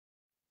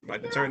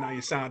About to turn down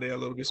your sound there a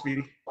little bit,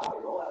 Speedy.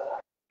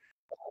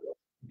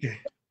 Okay.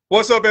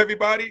 What's up,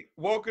 everybody?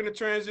 Welcome to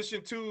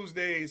Transition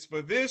Tuesdays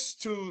for this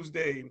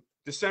Tuesday,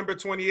 December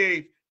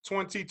 28th,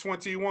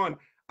 2021.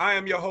 I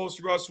am your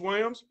host, Russ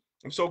Williams.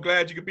 I'm so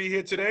glad you could be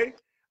here today.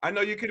 I know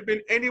you could have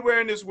been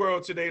anywhere in this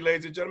world today,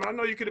 ladies and gentlemen. I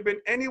know you could have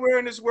been anywhere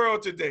in this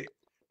world today,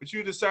 but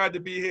you decided to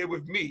be here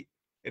with me.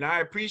 And I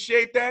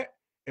appreciate that.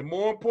 And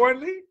more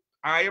importantly,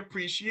 I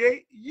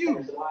appreciate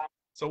you.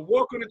 So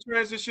welcome to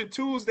Transition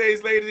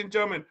Tuesdays, ladies and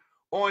gentlemen,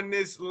 on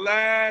this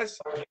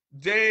last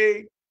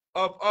day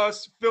of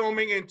us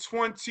filming in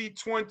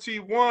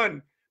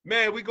 2021.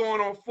 Man, we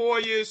going on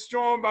 4 years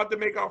strong, about to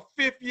make our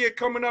 5th year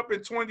coming up in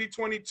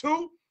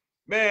 2022.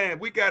 Man,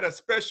 we got a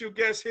special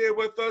guest here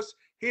with us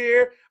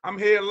here. I'm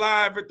here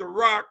live at the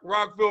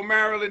Rockville,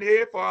 Maryland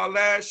here for our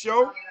last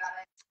show.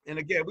 And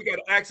again, we got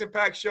an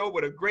action-packed show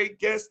with a great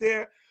guest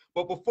there.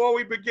 But before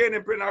we begin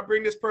and I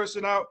bring this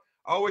person out,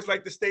 I always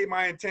like to state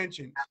my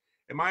intentions.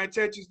 And my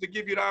intention is to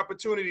give you the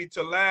opportunity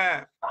to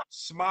laugh,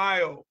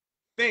 smile,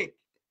 think,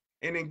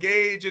 and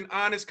engage in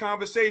honest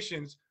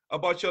conversations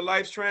about your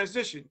life's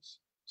transitions.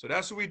 So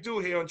that's what we do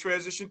here on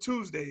Transition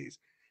Tuesdays.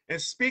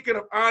 And speaking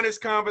of honest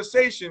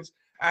conversations,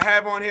 I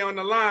have on here on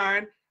the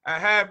line, I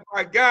have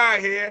my guy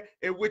here,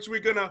 in which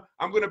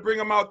I'm gonna bring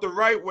him out the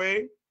right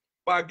way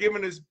by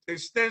giving this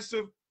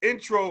extensive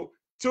intro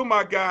to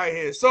my guy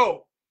here.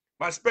 So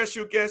my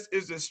special guest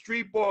is a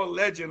street ball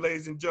legend,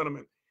 ladies and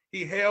gentlemen.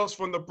 He hails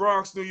from the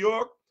Bronx, New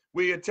York.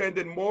 We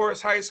attended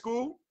Morris High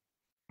School.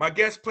 My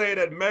guest played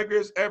at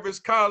Medgar Evers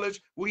College,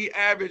 where he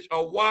averaged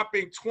a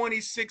whopping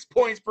 26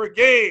 points per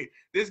game.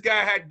 This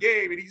guy had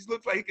game, and he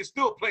looks like he can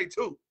still play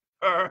too.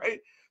 All right.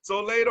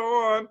 So later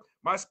on,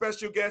 my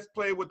special guest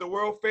played with the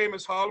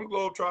world-famous Harlem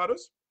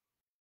Globetrotters.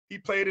 He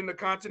played in the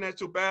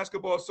Continental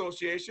Basketball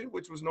Association,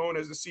 which was known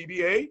as the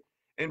CBA,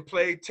 and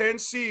played 10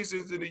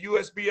 seasons in the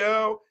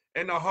USBL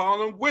and the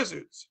Harlem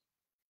Wizards.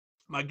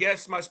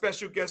 My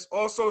special guest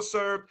also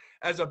served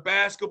as a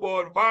basketball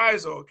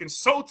advisor,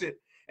 consultant,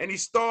 and he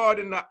starred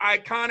in the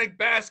iconic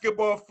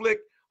basketball flick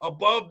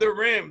Above the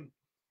Rim,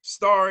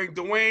 starring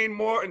Dwayne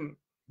Martin,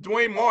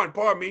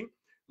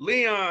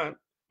 Leon,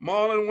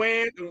 Marlon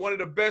Wayans, and one of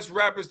the best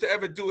rappers to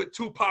ever do it,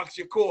 Tupac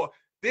Shakur.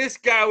 This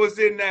guy was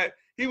in that.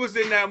 He was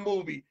in that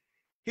movie.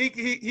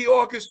 He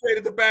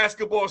orchestrated the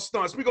basketball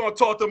stunts. We're gonna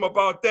talk to him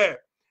about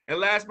that. And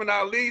last but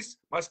not least,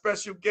 my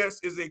special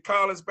guest is a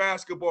college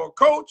basketball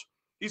coach.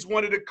 He's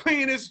one of the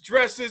cleanest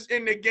dressers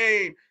in the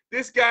game.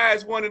 This guy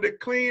is one of the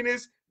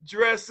cleanest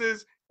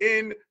dressers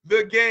in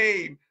the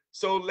game.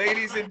 So,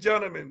 ladies and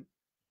gentlemen,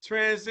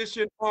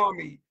 Transition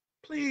Army,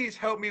 please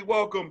help me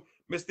welcome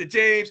Mr.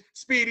 James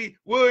Speedy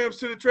Williams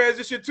to the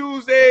Transition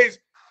Tuesdays.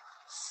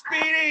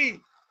 Speedy,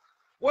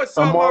 what's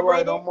up, my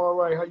brother? I'm all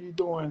right. How you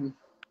doing?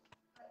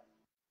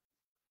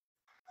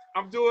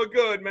 I'm doing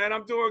good, man.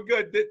 I'm doing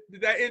good. Did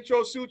that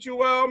intro suit you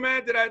well,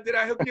 man? Did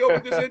I hook you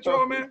up with this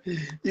intro, man?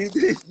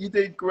 You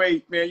did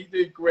great, man. You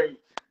did great.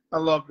 I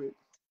love it.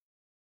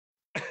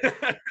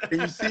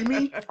 Can you see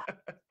me?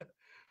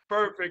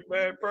 Perfect,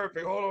 man.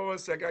 Perfect. Hold on one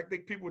second. I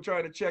think people are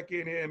trying to check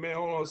in here, man.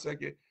 Hold on a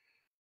second.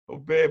 Oh,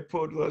 bad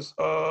put us.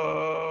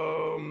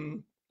 All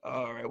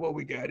right, what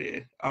we got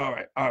here? All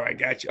right,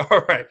 got you.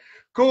 All right,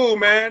 cool,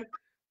 man.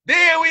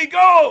 There we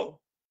go.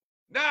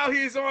 Now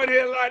he's on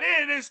here like,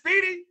 hey, this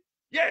Speedy.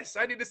 Yes,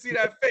 I need to see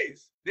that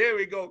face. There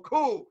we go.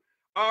 Cool.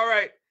 All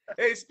right.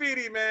 Hey,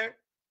 Speedy, man.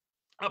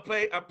 I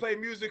play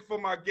music for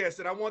my guests,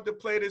 and I want to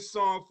play this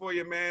song for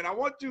you, man.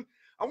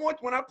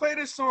 When I play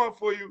this song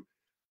for you,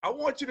 I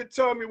want you to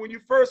tell me when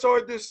you first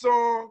heard this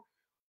song,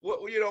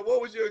 what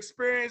was your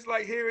experience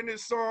like hearing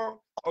this song?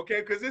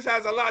 Okay, because this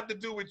has a lot to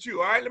do with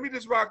you. All right, let me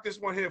just rock this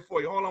one here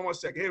for you. Hold on one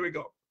second. Here we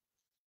go.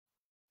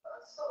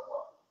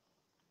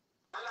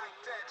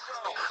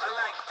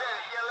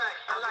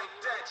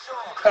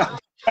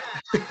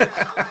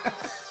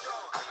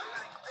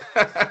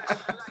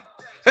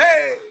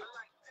 Hey,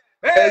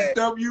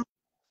 SW,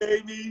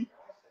 baby.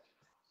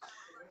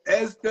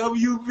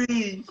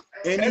 SWV.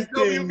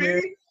 Anything,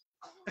 man.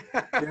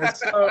 Yes,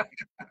 sir.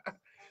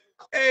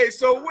 Hey,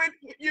 so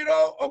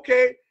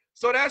okay,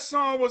 so that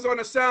song was on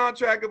the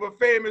soundtrack of a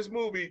famous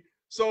movie.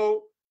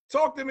 So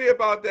talk to me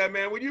about that,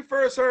 man. When you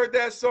first heard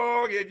that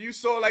song and you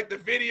saw like the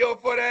video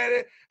for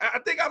that, I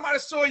think I might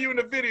have saw you in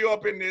the video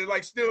up in there,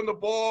 like stealing the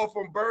ball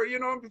from Bird,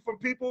 from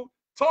people.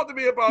 Talk to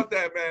me about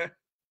that, man.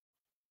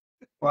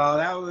 Wow,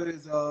 that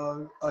was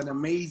an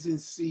amazing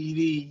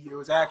CD. It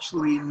was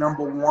actually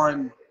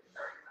 #1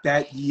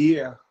 that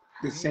year,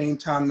 the same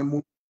time the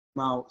movie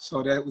came out.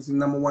 So that was the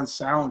 #1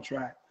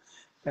 soundtrack.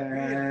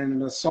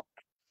 And the song,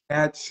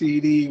 that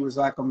CD was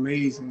like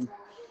amazing.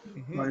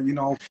 But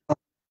the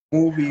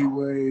movie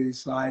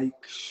was like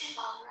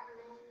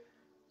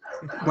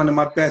one of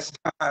my best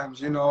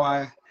times.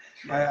 I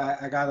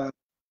got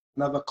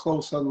another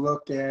closer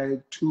look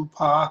at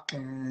Tupac,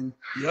 and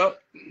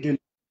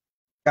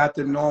got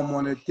to know him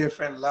on a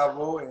different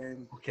level,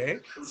 and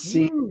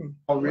seeing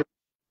how real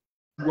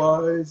he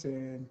was,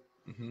 and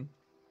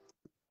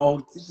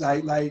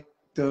like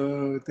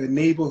the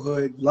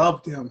neighborhood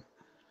loved him.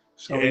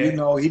 So, you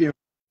know, he didn't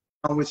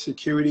run with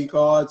security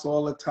guards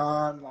all the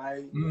time.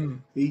 Like,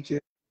 he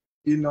just,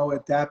 you know,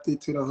 adapted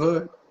to the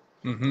hood,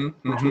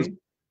 which was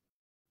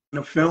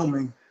the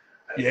filming.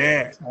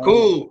 Yeah,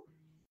 So,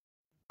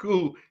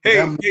 cool.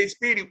 Hey,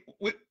 Speedy.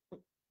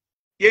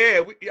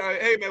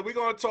 Hey man, we're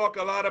gonna talk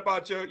a lot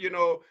about your,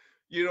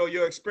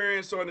 your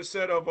experience on the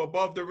set of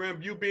Above the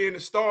Rim. You being a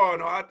star,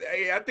 and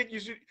I think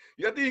you should.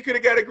 I think you could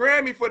have got a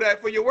Grammy for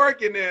that, for your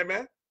work in there,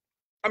 man.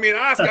 I mean,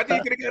 an Oscar. I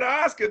think you could have got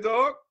an Oscar,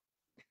 dog.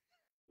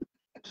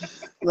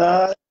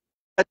 I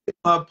did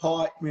my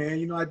part, man.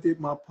 You know, I did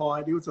my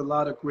part. There was a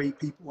lot of great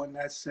people on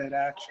that set,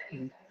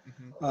 actually.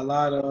 A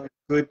lot of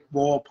good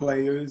ball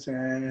players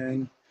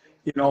and,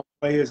 you know,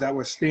 players that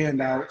were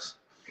standouts.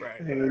 Right.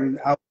 And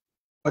I was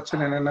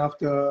fortunate enough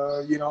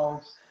to, you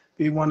know,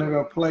 be one of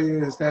the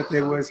players that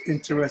they was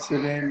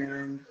interested in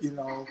and, you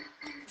know,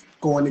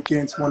 going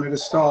against one of the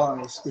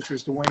stars, which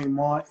was Dwayne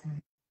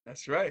Martin.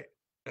 That's right.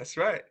 That's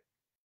right.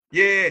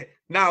 Yeah.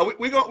 Now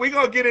we're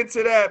gonna get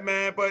into that,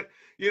 man. But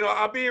you know,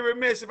 I'll be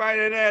remiss if I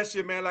didn't ask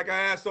you, man. Like I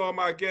asked all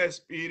my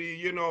guests, Speedy.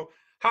 You know,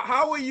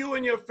 how are you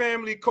and your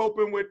family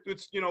coping with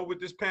this, with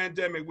this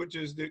pandemic, which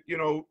is the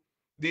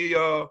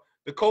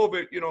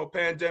COVID,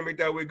 pandemic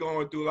that we're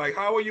going through? Like,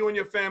 how are you and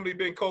your family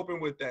been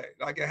coping with that?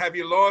 Like, have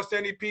you lost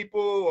any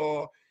people,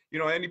 or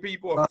any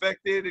people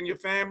affected in your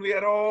family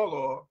at all,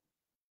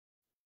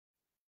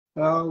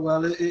 or?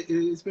 Well,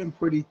 it's been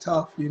pretty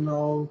tough, you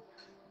know.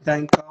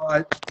 Thank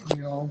God,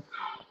 you know.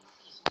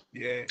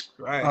 Yeah,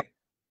 right.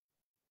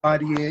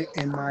 Everybody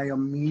in my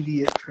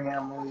immediate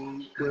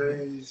family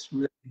was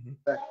really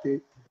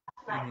affected,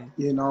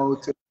 you know,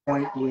 to the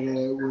point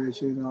where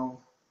you know,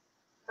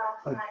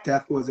 a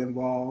death was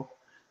involved.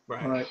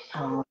 Right.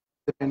 But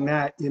in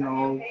that, you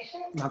know,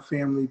 my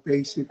family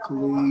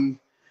basically,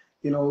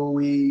 you know,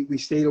 we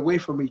stayed away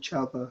from each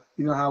other.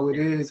 You know how it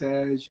is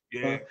as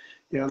you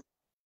know,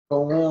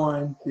 go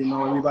on, you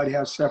know, everybody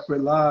has separate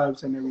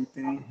lives and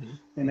everything,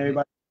 and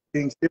everybody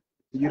thinks different.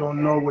 You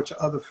don't know what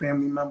your other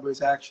family member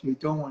is actually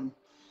doing.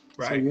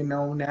 Right. So, you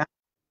know, now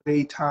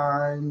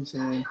times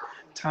and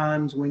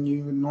times when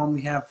you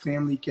normally have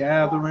family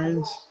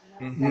gatherings,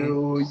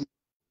 you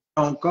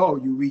don't go.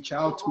 You reach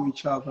out to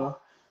each other.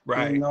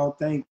 Right. You know,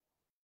 thank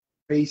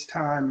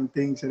FaceTime and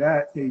things of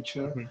that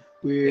nature,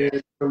 where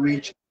you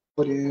reach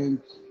out and,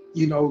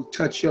 you know,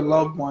 touch your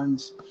loved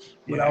ones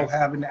without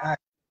having to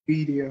act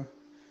be there.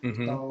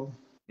 So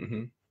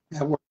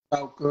that worked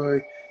out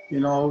good.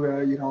 You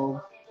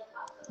know,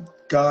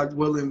 God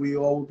willing, we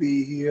all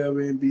be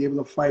here and be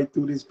able to fight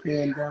through this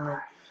pandemic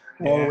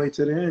all the way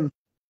to the end.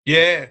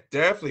 Yeah,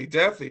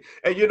 definitely.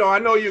 And you know, I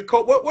know you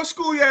coach. What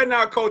school you at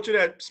now, coaching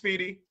at,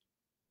 Speedy?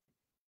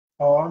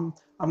 Oh, I'm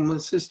an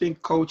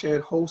assistant coach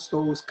at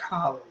Hostos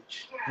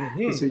College.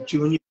 It's a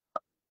junior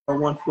on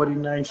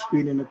 149th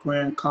Street in the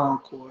Grand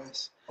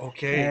Concourse.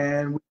 Okay.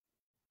 And we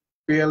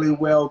did really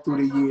well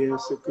through the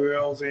years, the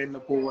girls and the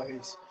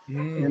boys.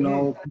 You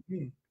know,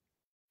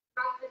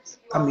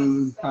 I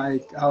mean,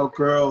 like our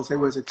girls, they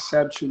was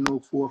exceptional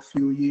for a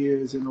few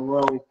years in a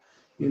row.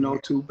 You know,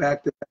 to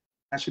back-to-back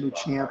national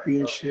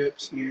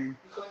championships and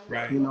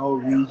you know,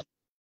 region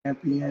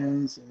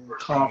champions and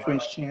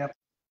conference champions.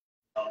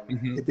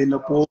 And then the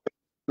boys,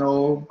 you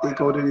know, they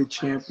go to the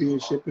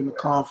championship in the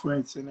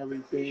conference and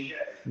everything,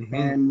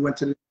 and went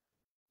to the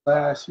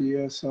last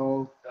year.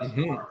 So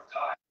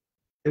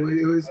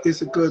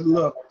it's a good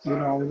look. You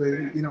know,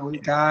 the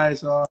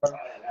guys are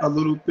a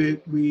little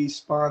bit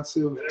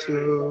responsive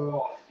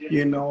to,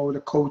 you know, the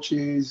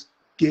coaches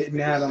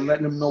getting at them,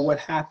 letting them know what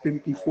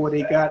happened before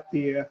they got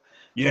there.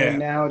 Yeah. And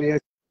now they're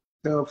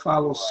to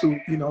follow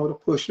suit, you know, to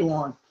push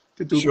on,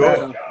 to do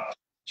better.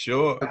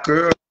 Sure.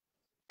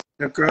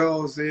 The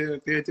girls,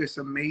 they're just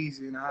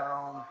amazing.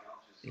 I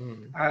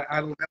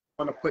don't ever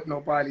want to put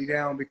nobody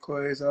down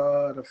because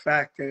the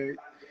fact that,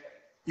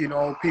 you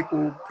know,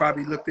 people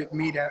probably looked at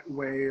me that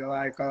way,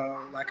 like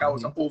I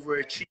was an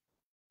overachiever.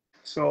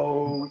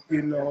 So,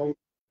 you know,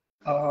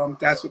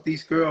 that's what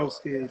these girls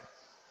did.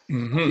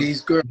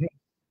 These girls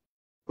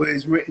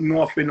was written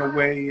off in a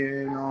way,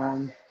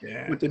 and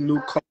with the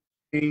new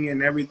coaching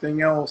and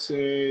everything else,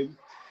 and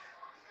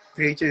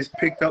they just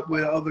picked up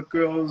where other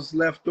girls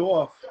left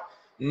off.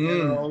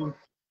 You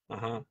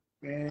know,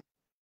 and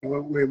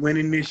we're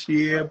winning this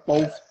year.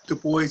 Both the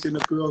boys and the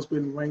girls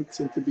been ranked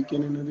since the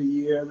beginning of the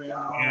year, and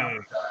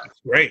that's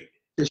great.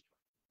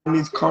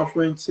 These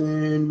conference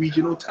and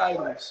regional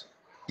titles.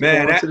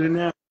 Man,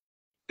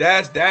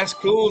 that's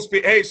cool.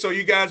 Hey, so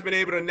you guys been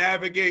able to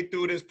navigate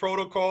through this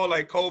protocol,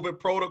 like COVID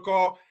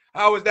protocol?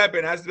 How has that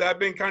been? Has that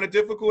been kind of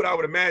difficult? I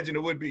would imagine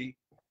it would be.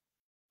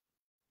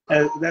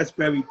 That's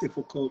very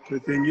difficult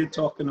because then you're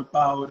talking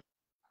about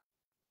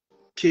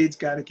kids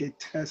got to get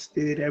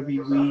tested every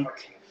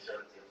week,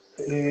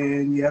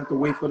 and you have to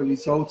wait for the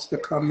results to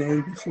come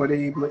in before they're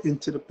able to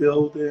enter the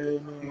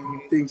building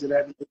and things of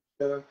that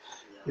nature.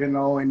 You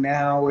know, and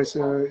now it's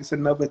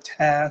another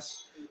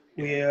task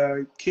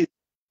where kids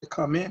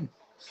come in.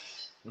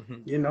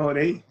 You know,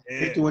 they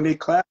doing their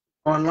class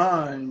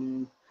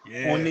online,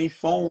 on their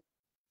phone,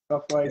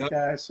 stuff like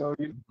that. So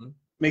you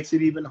makes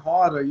it even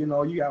harder. You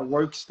know, you got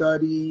work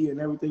study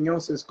and everything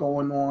else that's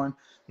going on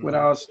with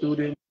our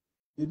students.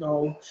 You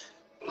know,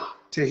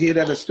 to hear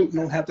that a student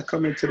don't have to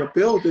come into the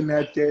building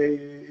that day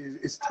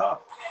is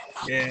tough.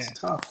 Yeah. It's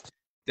tough.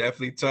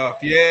 Definitely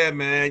tough. Yeah,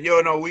 man. Yo,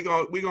 no, we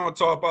gonna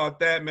talk about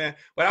that, man.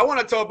 But I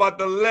want to talk about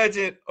the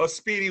legend of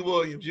Speedy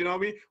Williams. You know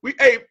what I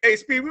mean? Hey,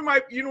 Speedy, we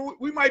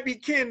might be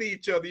kin to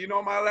each other. You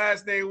know, my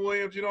last name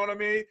Williams. You know what I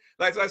mean?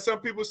 Like some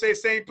people say,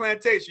 same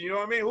plantation. You know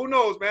what I mean? Who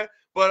knows, man?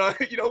 But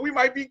you know, we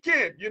might be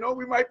kin. You know,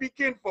 we might be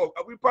kinfolk.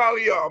 We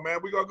probably are, man.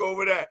 We're gonna go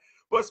over that.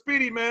 But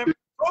Speedy, man,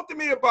 talk to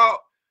me about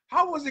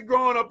how was it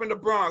growing up in the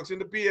Bronx, in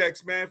the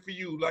BX, man, for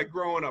you, like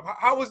growing up?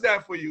 How was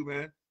that for you,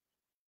 man?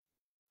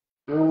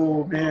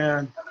 Oh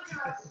man.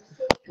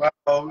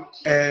 Well,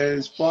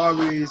 as far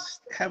as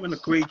having a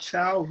great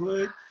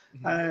childhood,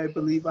 I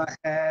believe I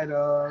had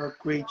a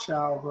great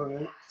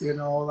childhood. You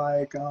know,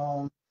 like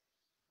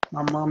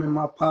my mom and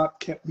my pop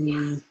kept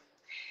me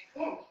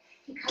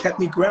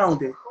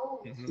grounded.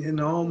 You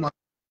know,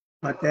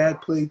 my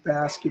dad played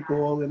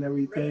basketball and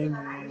everything,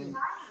 and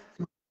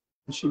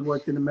she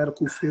worked in the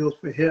medical field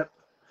for hip.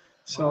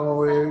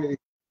 So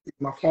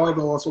my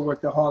father also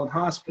worked at Harlem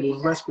Hospital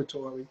in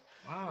respiratory.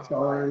 Wow.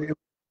 So it was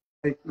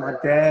like my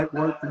dad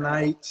worked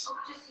nights,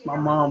 my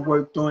mom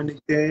worked during the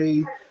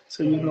day.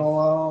 So you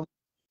know,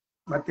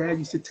 my dad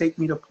used to take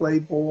me to play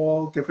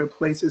ball different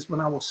places when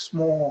I was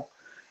small,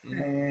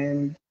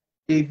 and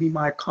gave me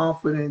my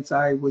confidence.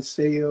 I would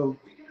say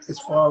as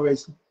far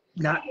as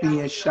not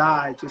being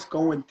shy, just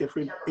going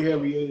different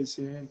areas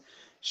and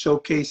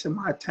showcasing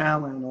my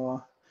talent,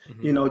 or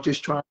you know,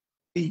 just trying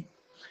to compete.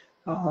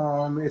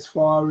 As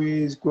far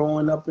as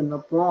growing up in the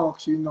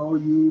Bronx, you know,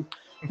 you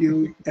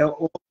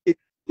all get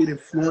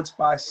influenced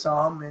by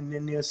some, and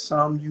then there's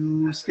some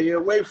you stay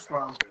away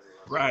from.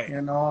 Right.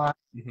 You know, I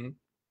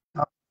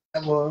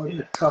was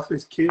the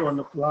toughest kid on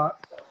the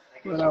block,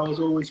 but I was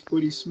always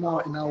pretty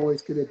smart, and I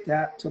always could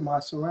adapt to my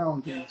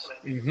surroundings.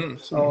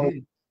 So,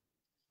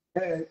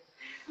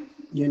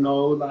 you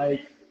know,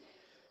 like,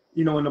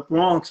 you know, in the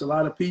Bronx, a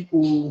lot of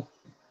people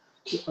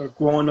are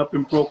growing up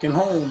in broken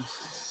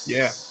homes.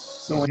 Yeah.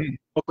 So when you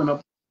open up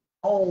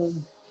a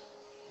home,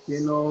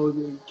 you know,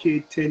 the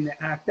kid tend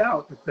to act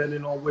out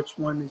depending on which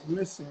one is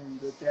missing,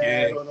 the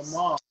dad or the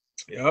mom.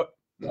 Yep.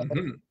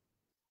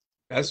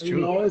 That's true. You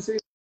know,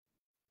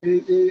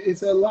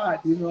 it's a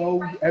lot. You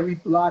know, every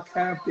block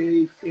have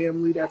a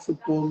family that's a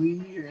bully,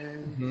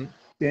 and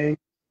then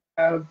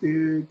have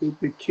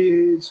the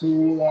kids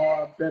who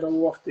are better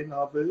off than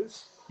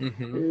others.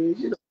 And,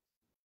 you know,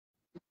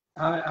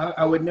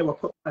 I would never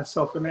put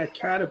myself in that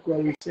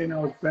category saying I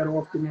was better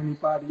off than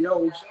anybody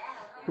else.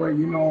 But,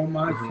 you know,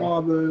 my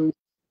father was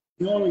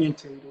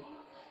orientated.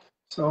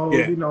 So,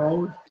 you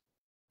know,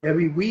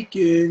 every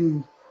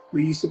weekend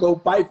we used to go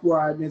bike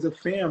riding as a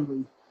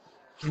family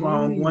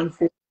from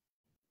 140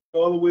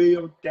 all the way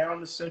down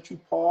to Central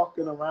Park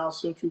and around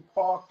Central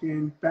Park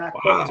and back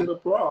up to the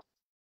Bronx.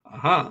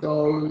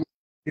 So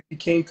it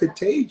became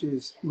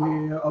contagious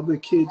where other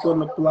kids on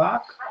the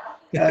block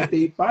had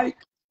their bike.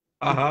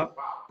 And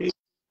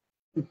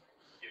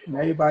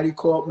everybody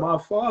called my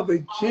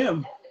father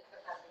Jim.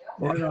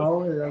 You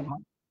know,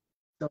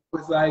 so it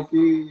was like,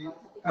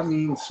 I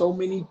mean, so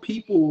many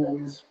people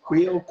was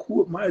real cool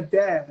with my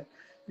dad.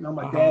 You know,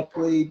 my dad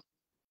played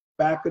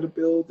back of the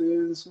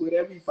buildings with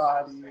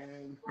everybody,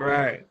 and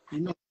you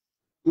know,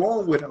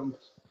 along with him.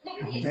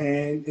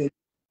 And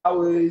I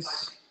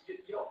was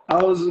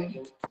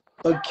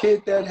a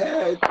kid that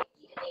had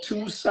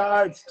two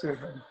sides to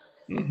him.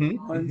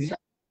 One side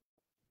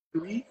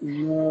street,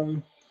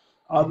 and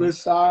other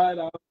side,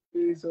 I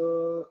was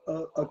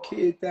a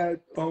kid that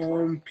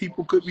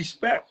people could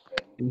respect.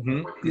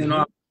 You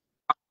know,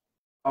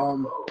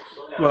 well,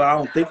 I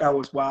don't think I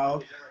was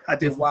wild. I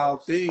did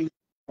wild things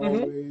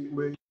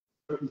with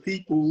certain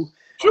people.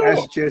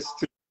 That's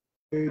just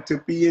to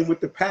be in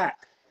with the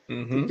pack,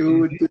 to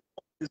do it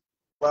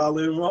while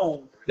in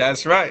Rome.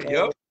 That's right.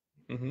 So,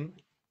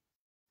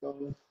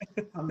 so,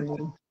 I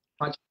mean,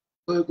 my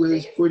childhood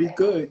was pretty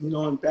good. You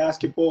know, and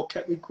basketball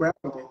kept me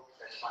grounded.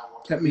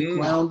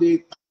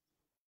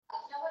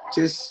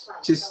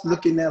 Just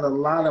looking at a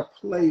lot of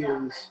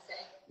players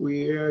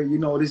where, you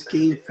know, this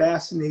game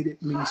fascinated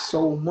me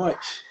so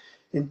much.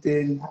 And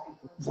then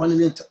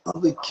running into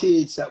other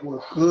kids that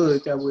were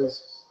good, that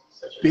was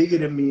bigger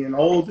than me and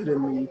older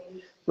than me.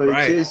 But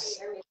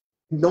just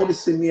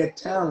noticing their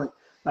talent.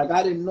 Like,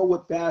 I didn't know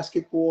what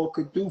basketball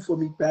could do for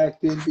me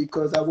back then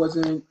because I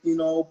wasn't, you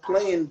know,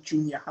 playing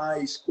junior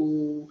high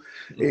school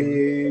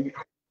and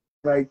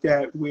like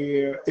that,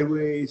 where it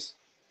was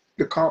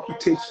the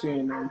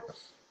competition and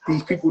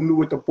these people knew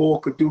what the ball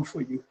could do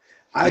for you.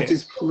 I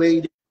just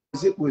played it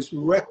because it was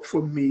rec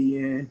for me,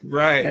 and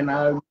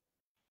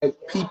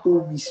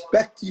people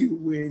respect you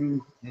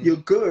when you're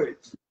good.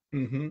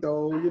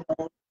 So, you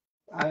know,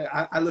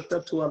 I looked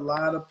up to a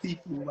lot of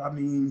people. I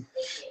mean,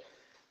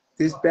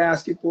 this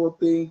basketball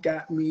thing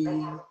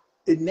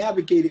it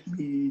navigated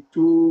me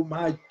through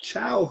my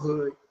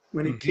childhood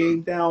when it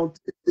came down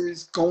to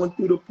this going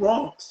through the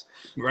Bronx.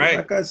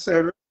 Like I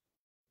said,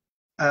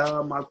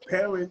 my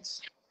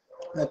parents,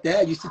 my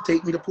dad used to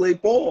take me to play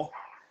ball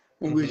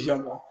when we was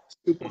younger.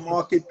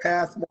 Supermarket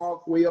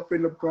Pathmark, way up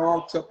in the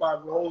Bronx, up by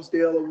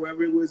Rosedale or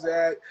wherever it was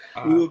at.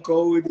 We would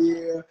go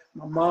there.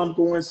 My mom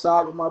go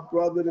inside with my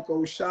brother to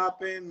go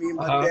shopping. Me and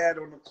my dad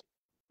on the court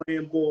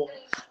playing ball.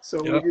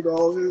 So, you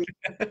know,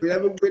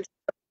 wherever we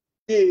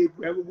did,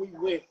 wherever we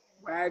went,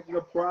 Wagner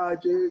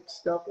Project,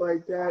 stuff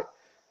like that,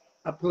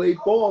 I played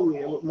ball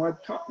there with my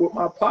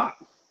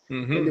pop.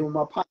 And then when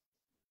my pop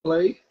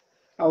played,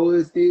 I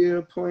was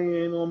there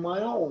playing on my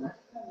own.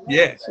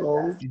 Yeah.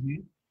 So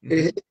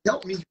it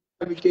helped me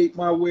navigate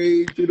my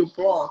way through the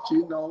Bronx,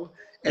 you know.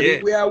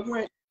 Everywhere I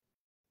went,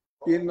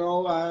 you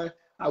know,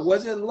 I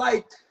wasn't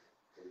liked,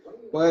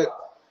 but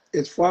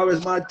as far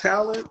as my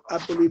talent,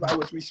 I believe I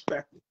was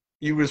respected.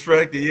 You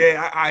respected,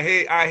 yeah. I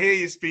hear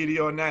you, Speedy,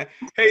 on that.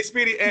 Hey,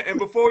 Speedy, and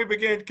before we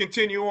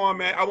continue on,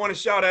 man, I want to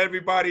shout out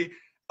everybody.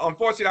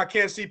 Unfortunately, I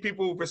can't see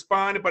people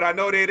responding, but I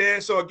know they're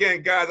there. So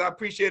again, guys, I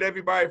appreciate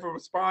everybody for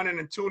responding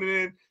and tuning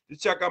in to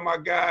check out my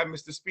guy,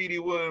 Mr. Speedy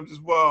Williams, as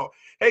well.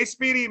 Hey,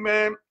 Speedy,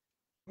 man,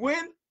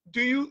 can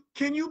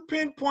you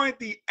pinpoint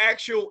the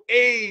actual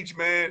age,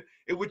 man,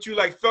 in which you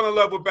like fell in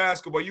love with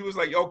basketball? You was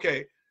like,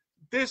 okay,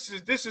 this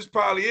is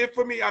probably it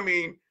for me. I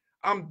mean,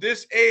 I'm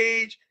this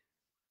age,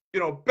 you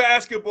know,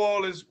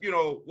 basketball is, you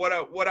know, what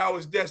I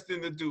was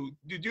destined to do.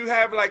 Did you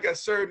have like a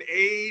certain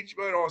age,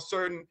 man, or a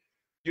certain,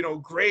 you know,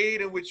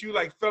 grade in which you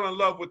like fell in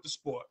love with the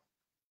sport?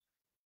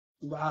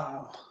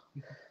 Wow.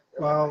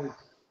 Well,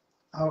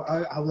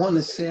 I want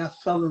to say I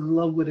fell in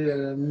love with it at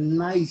a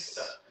nice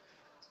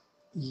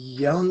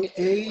young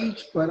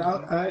age, but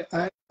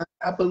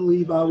I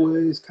believe I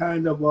was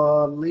kind of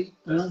a late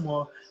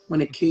bloomer when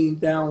it came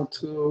down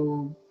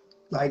to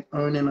like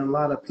earning a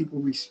lot of people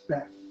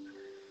respect.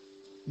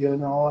 You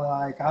know,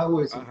 like I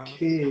was a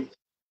kid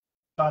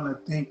trying to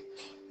think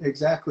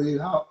exactly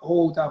how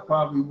old I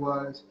probably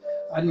was.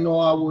 I know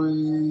I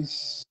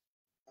was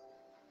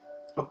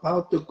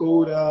about to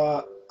go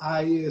to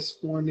IS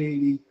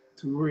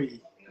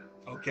 183.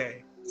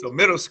 Okay, so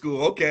middle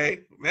school.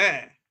 Okay,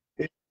 man.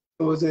 It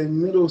was in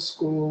middle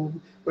school,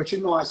 but you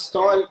know, I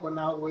started when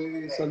I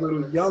was a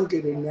little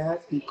younger than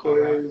that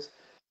because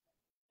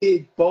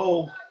Kid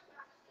Bo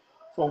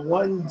from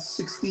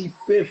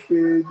 165th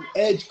in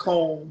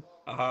Edgecombe,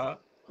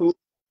 who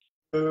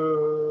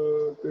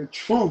the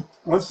Truth,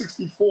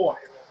 164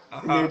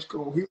 in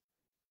Edgecombe. He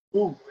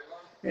was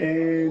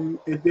and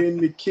then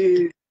the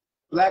kid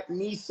Black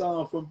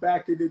Nissan from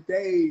back in the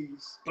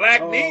days. Black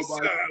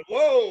Nissan.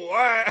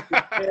 Whoa.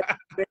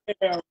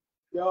 Damn.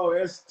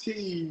 Yo,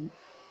 ST,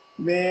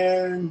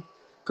 man.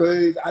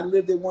 Because I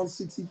lived at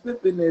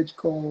 165th in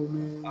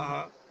Edgecombe,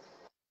 man.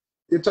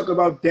 They talk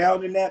about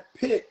down in that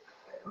pit.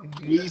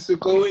 We used to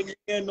go in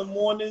there in the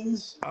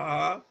mornings.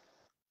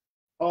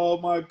 Oh,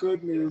 my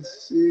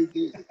goodness. So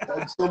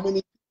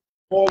many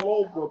all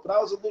over. But I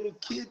was a little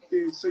kid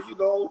then, so, you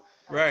know.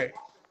 Right.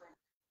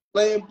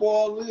 Playing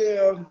ball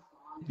there,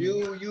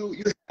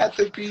 you had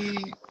to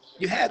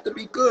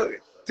be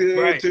good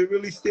to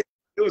really stay.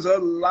 There was a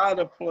lot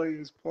of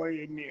players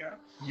playing there.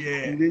 Yeah.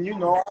 And then, you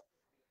know,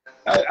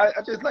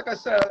 I just, like I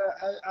said,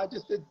 I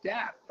just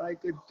adapt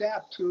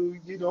to,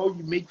 you know,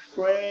 you make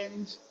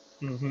friends.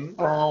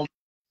 Some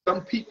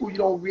people you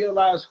don't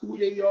realize who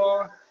they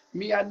are.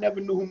 Me, I never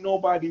knew who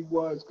nobody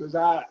was because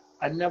I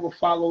never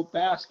followed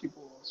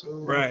basketball.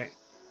 So it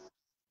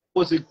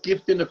was a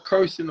gift and a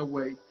curse in a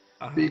way.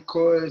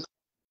 Because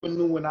I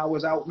knew when I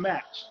was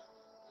outmatched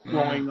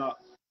growing up.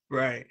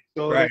 Right.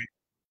 So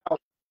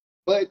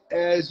but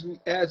as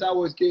I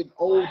was getting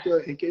older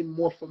and getting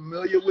more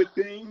familiar with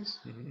things,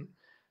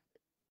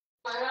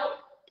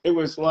 it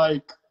was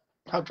like,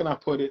 how can I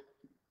put it?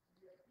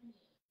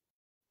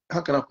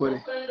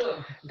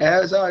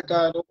 As I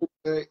got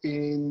older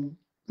in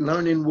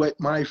learning what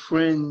my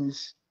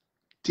friends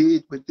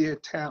did with their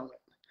talent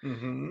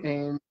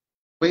and the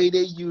way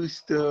they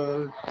used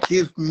to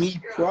give me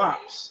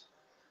props.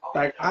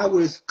 Like I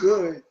was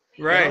good.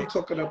 Right. I'm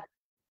talking about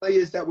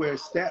players that were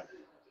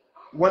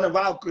one of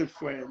our good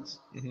friends,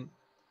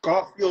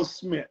 Garfield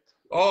Smith.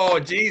 Oh,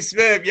 G.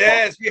 Smith,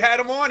 yes. We had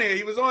him on here.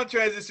 He was on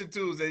Transition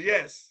Tuesday,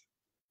 yes.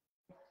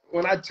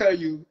 When I tell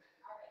you,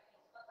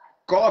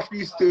 Garf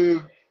used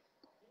to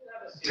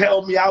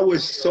tell me I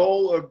was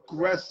so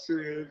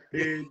aggressive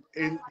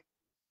and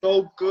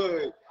so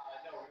good.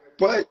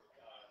 But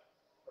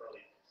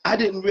I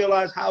didn't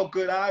realize how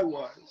good I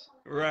was.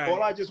 Right.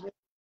 All I just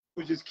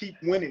was just keep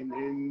winning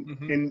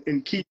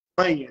and keep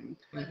playing.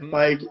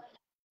 Like,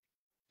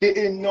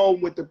 didn't know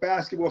what the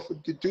basketball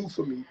could do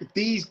for me. But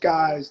these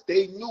guys,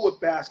 they knew what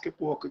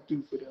basketball could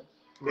do for them.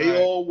 They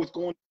all was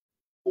going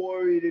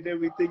for it and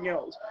everything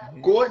else.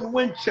 Gordon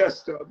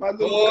Winchester, my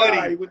little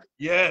guy with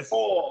the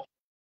ball.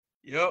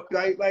 Yep.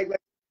 Like,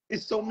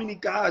 it's so many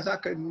guys I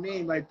could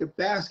name. Like, the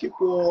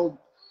basketball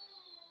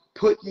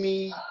put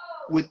me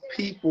with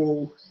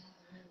people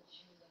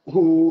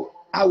who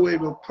I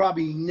would have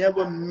probably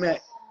never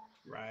met.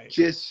 Right.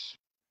 Just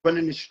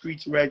running the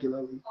streets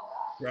regularly.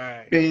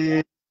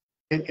 Right.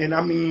 And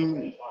I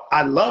mean,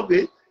 I love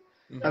it.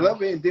 I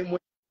love it. And then when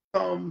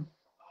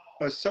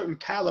a certain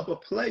caliber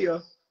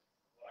player,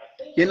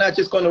 you're not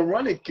just going to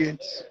run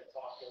against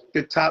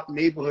the top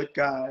neighborhood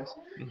guys.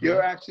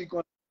 You're actually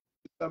going to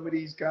some of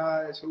these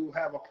guys who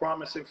have a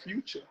promising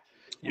future,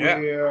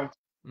 where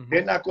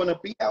they're not going to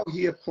be out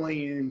here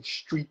playing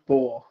street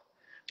ball,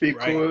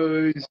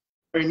 because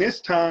during this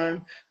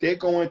time they're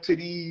going to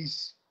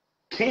these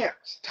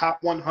camps,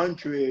 top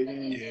 100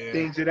 and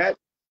things of that.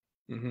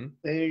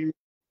 And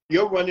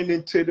you're running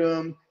into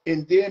them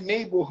in their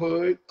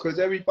neighborhood because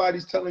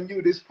everybody's telling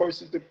you this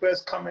person's the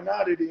best coming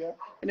out of there,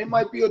 and it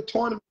might be a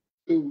tournament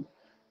too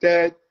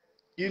that,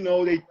 you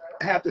know, they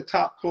have the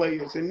top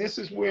players. And this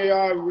is where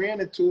I ran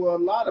into a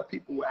lot of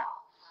people at.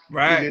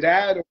 Either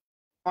that, or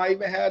I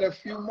even had a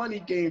few money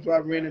games where I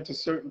ran into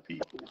certain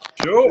people.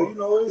 Sure. So, you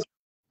know, it's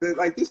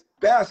like this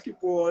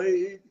basketball,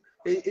 it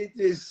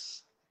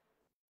just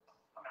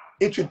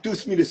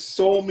introduced me to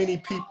so many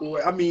people.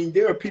 I mean,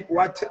 there are people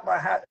I tip my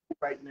hat to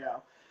right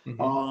now.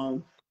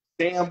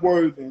 Sam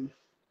Worthing.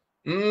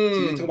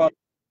 So about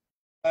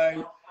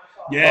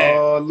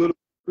little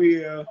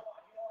career.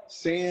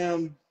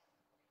 Sam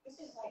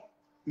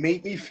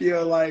made me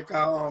feel like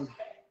that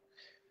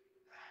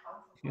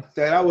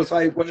I was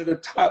like one of the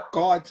top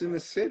guards in the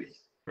city.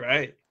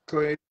 Right.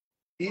 Because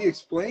he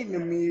explained to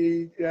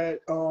me that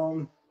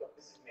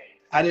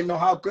I didn't know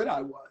how good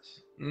I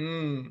was.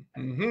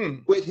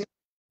 With him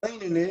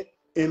explaining it,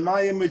 in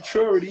my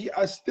immaturity,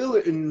 I still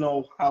didn't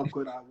know how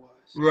good I was.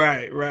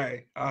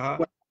 Right.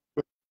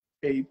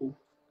 Table.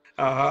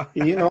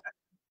 You know,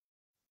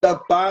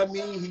 stuck by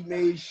me. He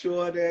made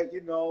sure that,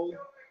 you know,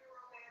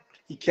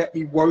 he kept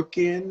me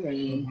working,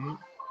 and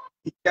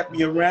he kept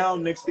me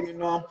around. Next thing you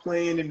know, I'm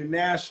playing in the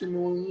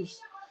Nationals.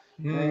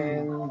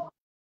 And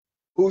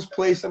whose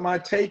place am I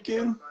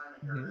taking?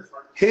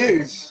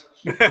 His.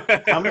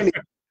 How many?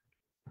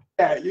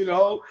 You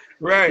know,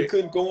 he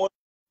couldn't go on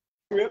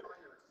a trip.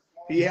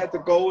 He had to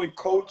go and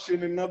coach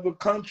in another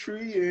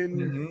country,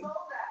 and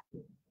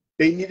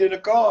they needed a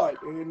guard.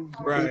 And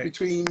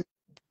between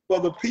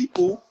other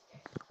people,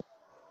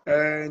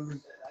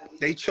 and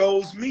they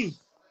chose me.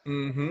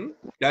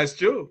 That's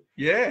true.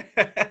 Yeah.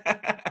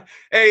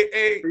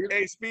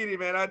 hey, Speedy,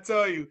 man, I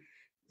tell you.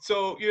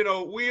 So, you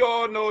know, we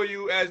all know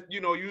you as,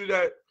 you know, you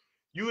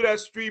that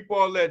street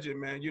ball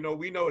legend, man. You know,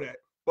 we know that.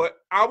 But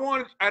I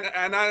want,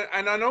 and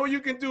I know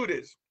you can do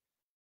this.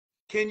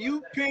 Can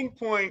you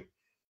pinpoint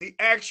the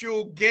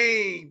actual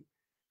game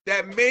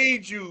that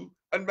made you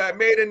and that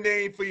made a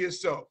name for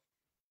yourself?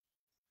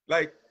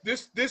 Like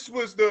this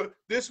was the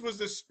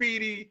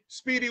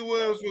Speedy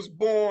Williams was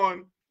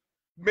born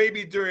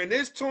maybe during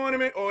this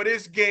tournament or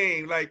this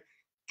game. Like,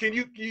 can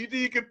you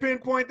can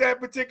pinpoint that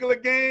particular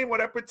game or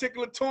that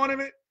particular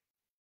tournament?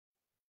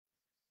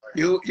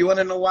 You want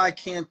to know why I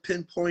can't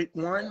pinpoint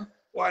one?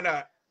 Why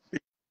not?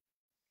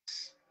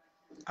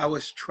 I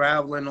was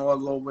traveling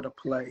all over the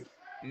place.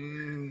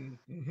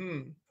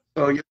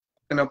 So you're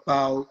talking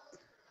about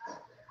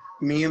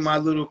me and my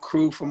little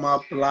crew from my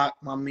block,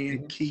 my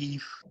man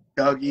Keith,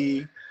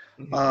 Dougie,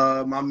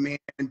 my man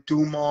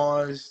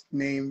Dumas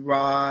named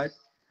Rod,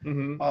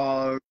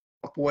 my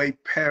boy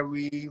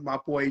Perry, my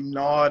boy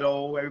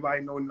Nardo.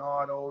 Everybody know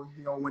Nardo.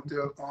 You know, went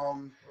to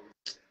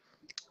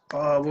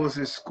what was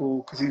his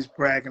school? Because he's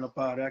bragging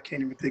about it. I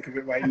can't even think of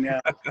it right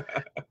now.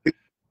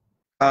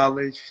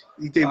 College.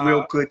 He did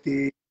real good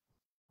there,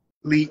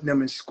 leading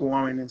them in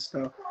scoring and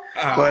stuff.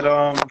 But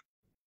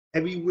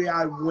everywhere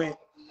I went,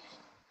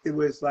 it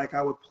was like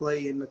I would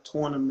play in the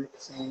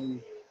tournaments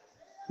and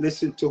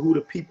listen to who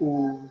the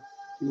people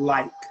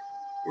like.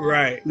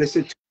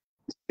 Listen to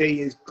who say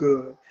is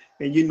good.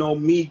 And you know,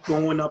 me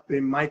growing up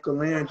in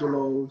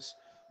Michelangelo's,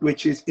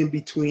 which is in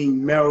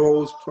between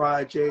Melrose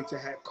Projects, it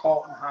had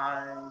Carlton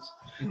Hines,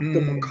 the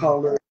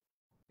McCullers,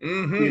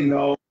 you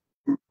know,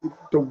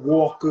 the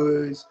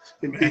Walkers,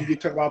 and then you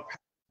talk about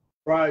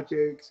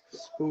projects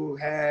who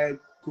had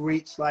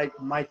greats like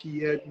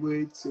Mikey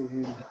Edwards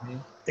and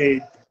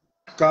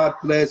God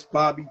bless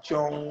Bobby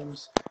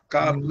Jones,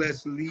 God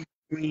bless Lee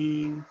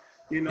Green,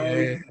 you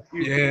know,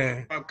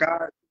 you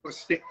guys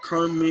Stick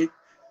Kermit,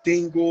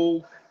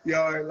 Dingle,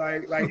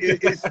 like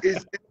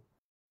it's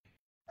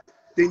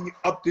then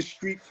up the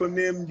street from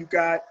them you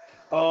got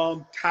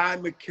Ty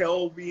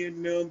McKelvey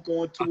and them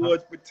going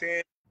towards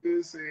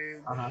Botanicus,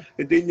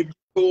 and then you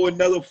go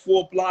another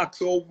 4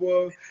 blocks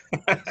over,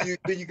 then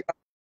you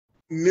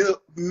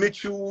got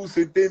Mitchell's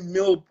and then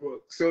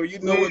Millbrook. So you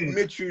know what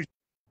Mitchell's,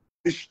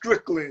 the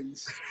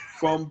Stricklands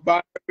from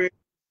Byron,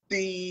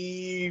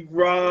 Steve,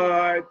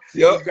 Rod,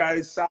 you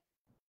got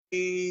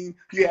Sain,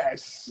 you had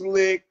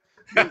Slick,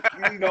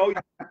 you know,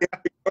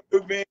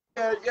 a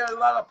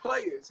lot of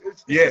players.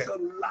 It's just a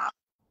lot of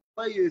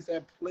players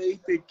that played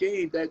the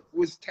game that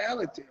was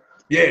talented.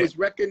 That was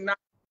recognized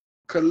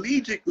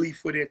collegiately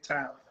for their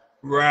talent.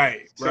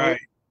 So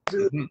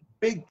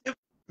big difference.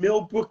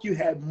 Millbrook, you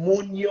had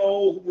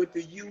Munoz with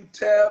the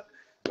UTEP.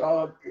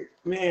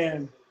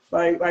 Man,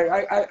 like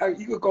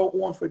you could go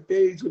on for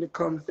days when it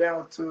comes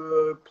down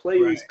to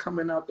players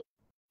coming out.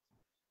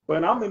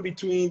 But I'm in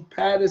between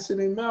Patterson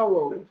and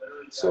Melrose.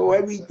 So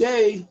every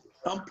day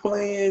I'm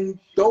playing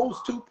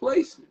those two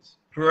places.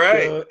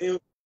 Right. The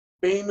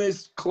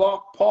famous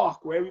Clark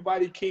Park, where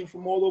everybody came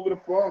from all over the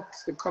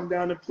Bronx to come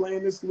down and play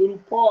in this little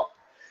park.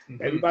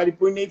 Everybody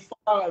bring their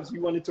fives. We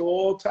went into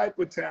all type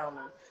of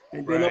talent.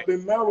 And then up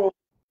in Merrill,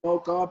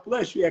 God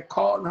bless you, at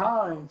Carlton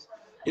Hines,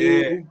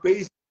 who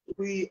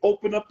basically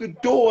opened up the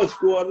doors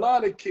for a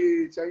lot of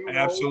kids.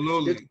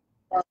 Absolutely.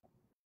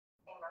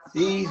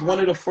 He's one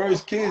of the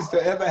first kids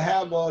to ever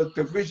have a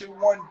Division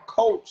I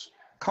coach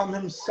come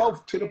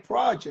himself to the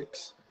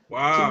projects.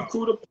 Wow. To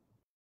recruit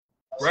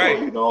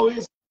So,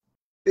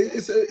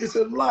 it's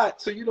a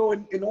lot. So,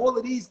 and all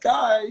of these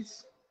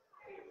guys,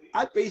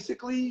 I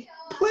basically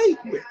played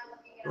with.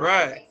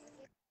 Right.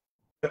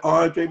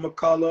 Andre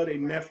McCullough, their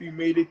nephew,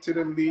 made it to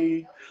the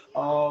league.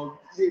 All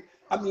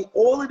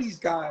of these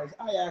guys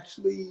I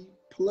actually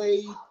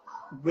played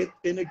with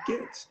and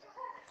against.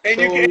 And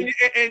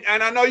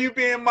and I know you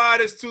being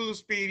modest too,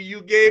 Speedy.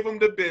 You gave him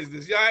the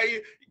business. Yeah,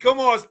 come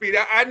on, Speedy.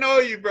 I know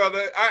you,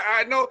 brother.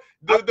 I know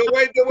the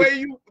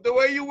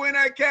way you win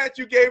that catch,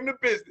 you gave him the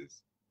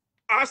business.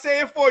 I'll say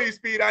it for you,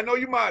 Speedy. I know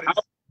you modest.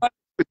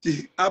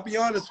 I'll be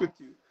honest with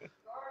you.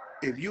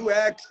 If you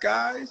ask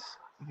guys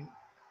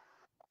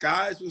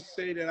will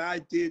say that I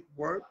did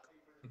work,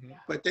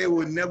 but they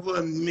would never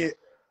admit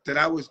that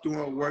I was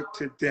doing work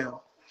to them.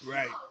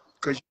 Right.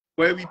 Because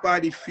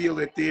everybody feel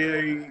that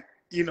they're,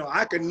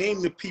 I can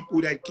name the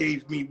people that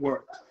gave me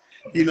work,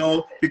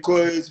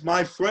 because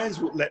my friends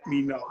would let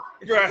me know.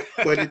 Right.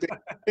 But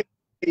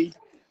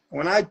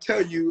when I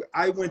tell you,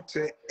 I went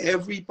to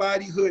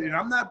everybody's hood, and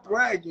I'm not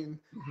bragging,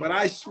 but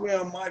I swear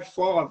on my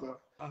father,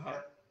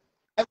 I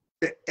went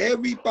to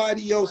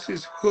everybody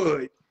else's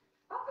hood,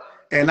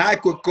 and I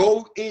could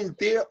go in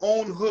their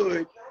own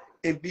hood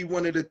and be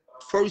one of the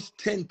first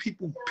 10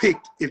 people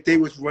picked if they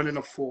was running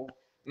a 4,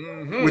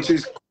 which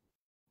is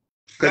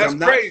because I'm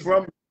not crazy.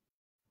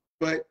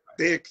 But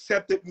they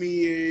accepted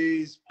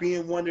me as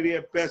being one of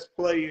their best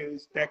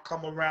players that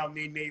come around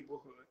their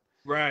neighborhood.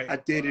 Right. I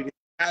did it in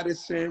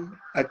Madison.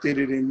 I did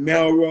it in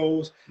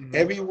Melrose.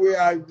 Everywhere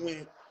I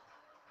went,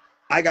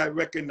 I got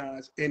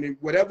recognized. And in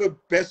whatever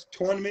best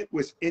tournament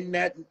was in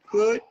that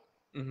hood,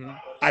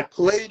 I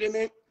played in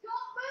it.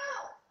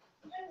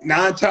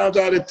 9 times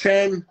out of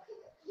 10,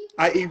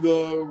 I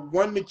either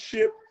won the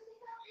chip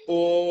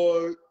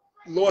or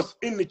lost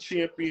in the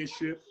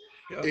championship.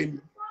 Yep.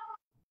 And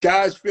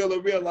guys fail to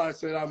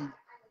realize that I'm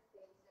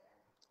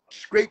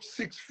scraped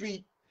 6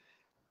 feet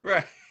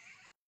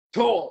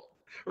tall.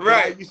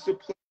 Right. I used to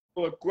play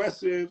more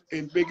aggressive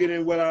and bigger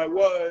than what I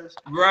was.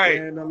 Right.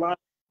 And a lot of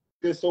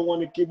just don't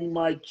want to give me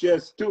my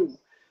just due.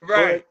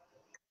 Right.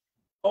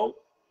 But,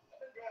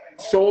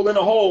 soul in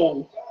a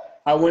hole.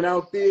 I went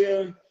out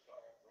there.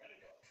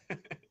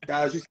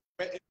 Guys used to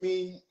threaten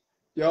me.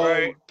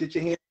 Get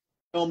your hand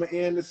on Elmer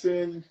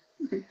Anderson.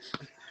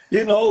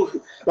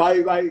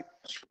 like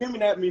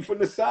screaming at me from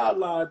the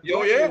sideline.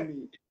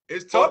 Me.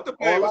 It's tough to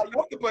play. It's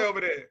tough to play over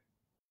there.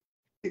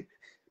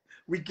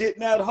 We get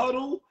in that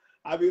huddle.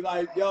 I be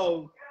like,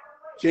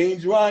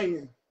 James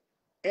Ryan,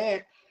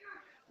 and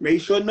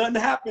make sure nothing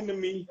happened to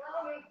me.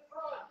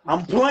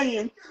 I'm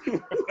playing.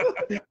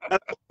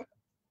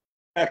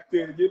 Back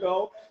then,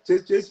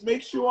 just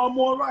make sure I'm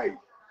all right.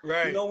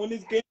 Right. When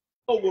this game is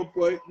over,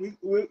 but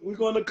we're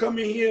gonna come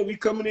in here. We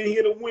coming in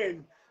here to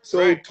win.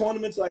 So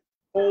tournaments like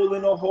Hole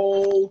in a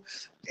Hole,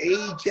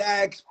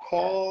 Ajax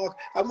Park.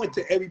 I went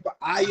to everybody,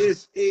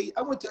 ISA.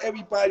 I went to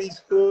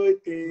everybody's hood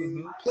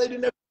and played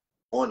in every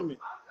tournament.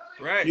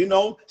 Right.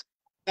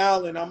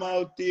 Allen, I'm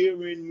out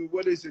there in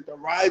the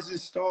Rising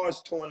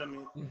Stars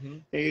tournament,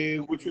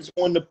 which was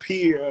on the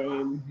pier.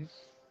 And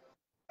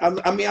I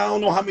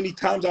don't know how many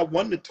times I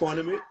won the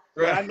tournament,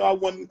 but I know I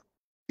won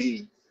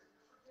 2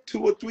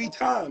 or 3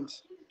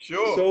 times.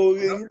 Sure. So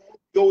you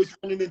always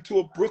running into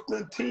a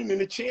Brooklyn team in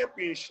the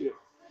championship.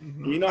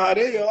 You know how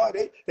they are.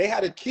 They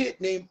had a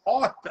kid named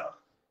Arthur.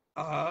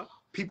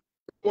 People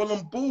call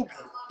him Booby,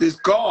 this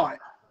guard.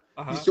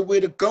 He used to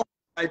wear the gun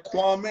like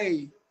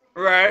Kwame.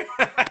 Right.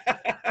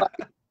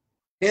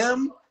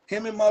 Him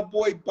and my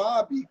boy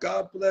Bobby,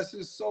 God bless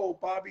his soul,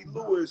 Bobby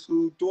Lewis,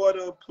 whose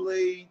daughter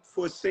played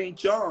for St.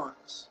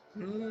 John's.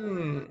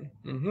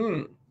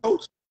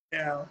 Coach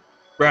now.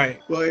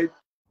 Right. But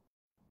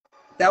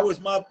that was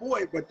my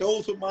boy. But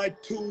those were my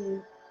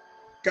 2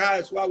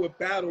 guys who I would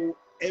battle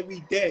every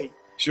day.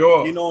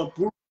 Sure.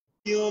 Bruce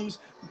Williams,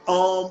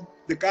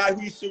 the guy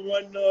who used to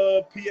run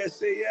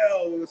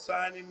PSAL,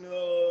 signing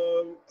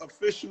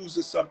officials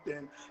or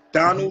something,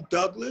 Donald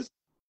Douglas.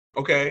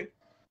 Okay.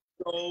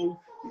 So,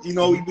 he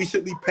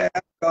recently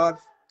passed, God,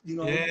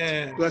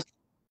 bless.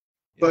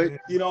 But,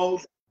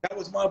 that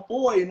was my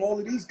boy, and all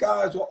of these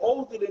guys were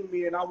older than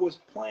me, and I was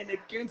playing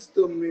against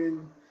them.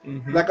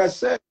 And like I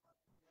said,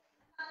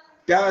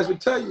 guys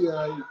would tell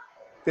you,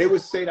 they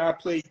would say that I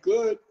played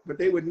good, but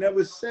they would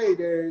never say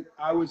that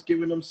I was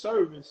giving them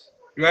service.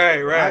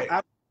 Right.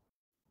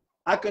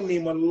 I can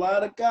name a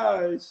lot of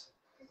guys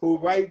who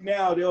right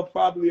now they'll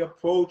probably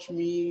approach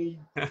me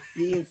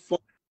being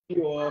funny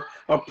or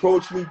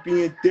approach me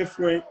being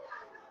different.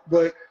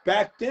 But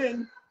back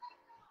then,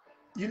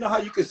 you know how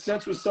you could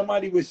sense when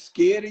somebody was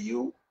scared of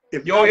you?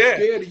 If Oh, not yeah.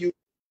 scared of you,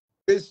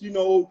 it's, you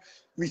know,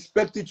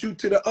 respected you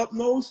to the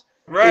utmost.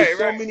 Right, There's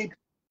so right. many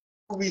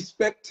people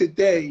respect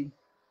today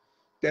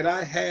that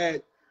I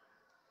had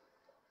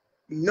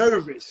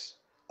nervous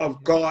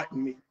of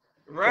guarding me.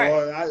 Right.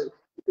 Or I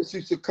just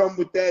used to come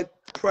with that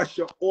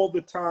pressure all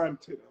the time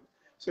to them.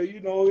 So, you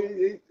know,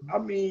 I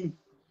mean,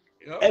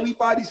 Yep.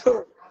 everybody's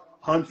hurt.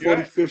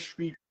 145th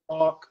Street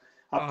Park.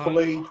 I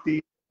played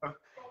there.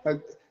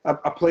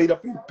 I played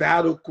up in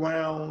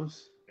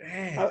Battlegrounds.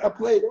 I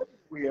played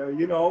everywhere,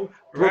 you know.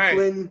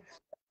 Brooklyn. Right.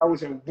 I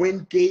was in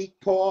Wingate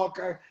Park.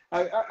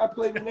 I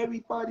played when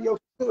everybody else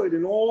could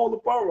in all the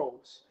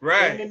boroughs.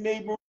 Right. And the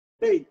neighboring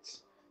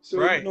states. So,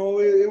 right. you know,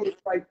 it was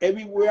like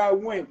everywhere I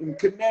went in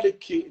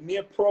Connecticut,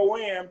 near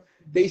Pro-Am,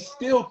 they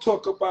still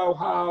talk about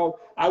how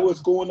I was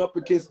going up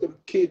against the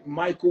kid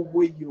Michael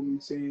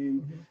Williams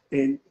and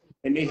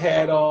they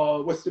had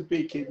what's the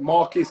big kid?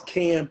 Marcus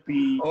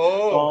Campy.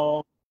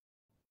 Oh.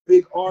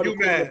 Big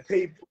article in the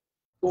paper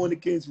going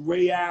against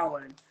Ray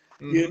Allen.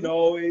 You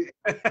know, it's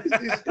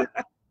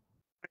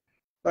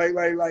like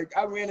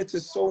I ran into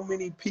so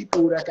many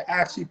people that could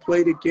actually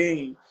play the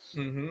game.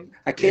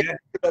 I can't think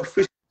of the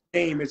official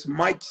name. It's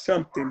Mike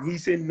something.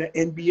 He's in the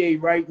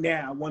NBA right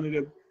now, one of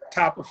the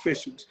top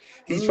officials.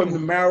 He's from the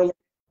Maryland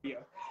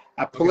area.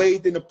 I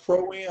played in the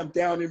Pro-Am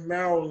down in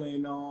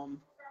Maryland,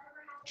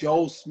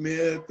 Joe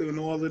Smith and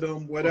all of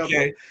them, whatever.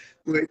 Okay.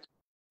 But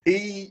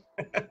he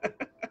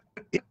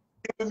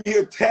giving me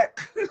a tech.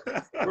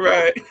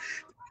 Right.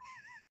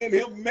 And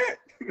him met.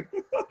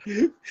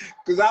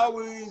 Because I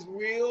was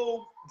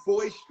real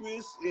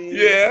boisterous and,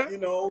 you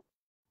know,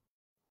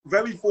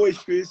 very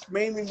boisterous,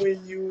 mainly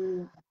when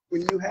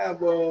you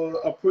have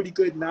a pretty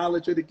good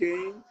knowledge of the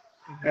game.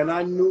 And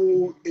I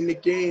knew in the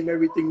game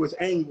everything was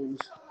angles.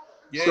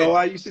 Yeah. So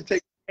I used to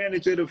take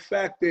advantage of the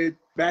fact that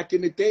back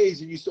in the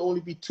days, it used to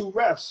only be 2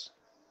 refs.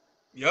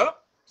 Yep.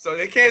 So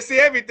they can't see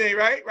everything,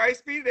 right? Right,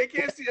 Speedy? They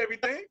can't see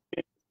everything.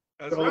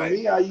 That's so right.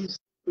 Me, I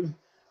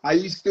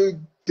used to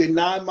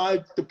deny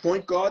the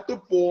point guard the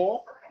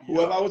ball.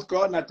 Whoever I was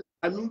guarding, I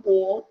denied the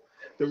ball.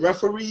 The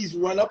referees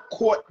run up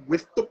court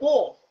with the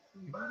ball.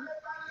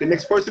 The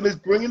next person is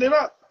bringing it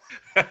up.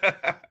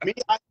 Me,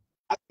 I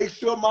make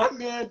sure my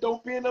man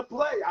don't be in the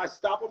play. I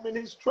stop him in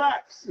his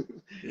tracks.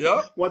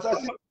 Yep. Once I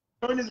see him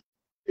turn and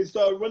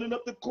start running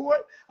up the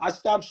court, I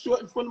stop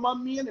short in front of my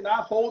man and I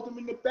hold him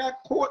in the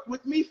back court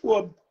with me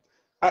for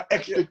an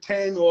extra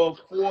 10 or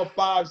 4 or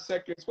 5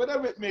 seconds,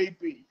 whatever it may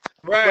be.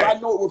 Right. But I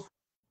know it was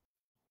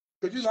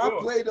because you know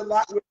I played a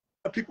lot with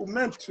people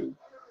meant to.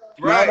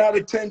 Right. 9 out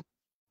of 10,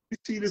 you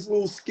see this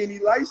little skinny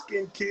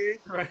light-skinned kid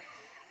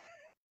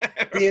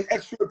being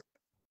extra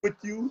with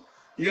you.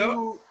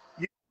 You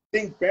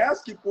think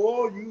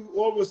basketball, you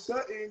all of a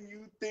sudden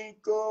you think,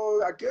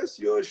 I guess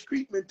you're a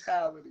street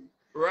mentality.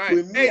 Right.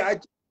 With me, I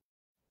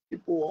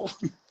basketball.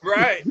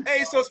 Right.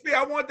 Hey, so Speedy,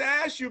 I want to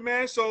ask you,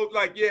 man. So,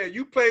 like,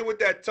 you play with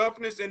that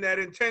toughness and that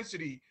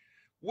intensity.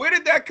 Where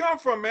did that come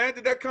from, man?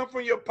 Did that come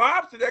from your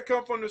pops? Did that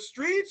come from the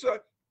streets?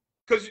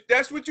 Because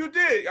that's what you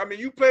did. I mean,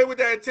 you played with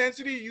that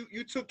intensity.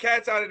 You took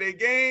cats out of their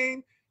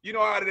game, you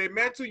know, out of their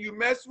mental. You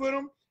messed with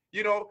them.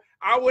 You know,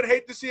 I would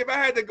hate to see if I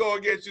had to go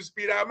against you,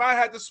 Speed. I might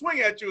have to swing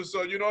at you,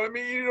 so you know what I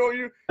mean. You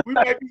know, we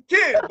might be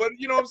kids, but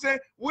you know what I'm saying.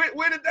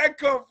 Where did that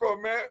come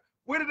from, man?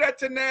 Where did that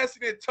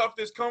tenacity and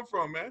toughness come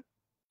from, man?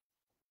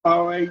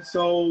 All right,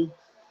 so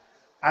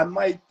I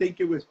might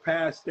think it was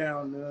passed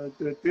down.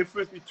 The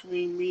difference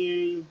between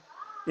me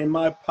and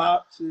my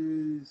pops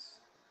is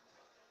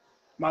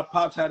my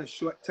pops had a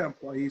short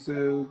temper. He's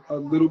a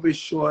little bit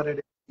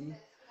shorter than me,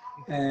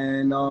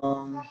 and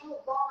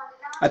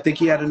I think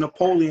he had a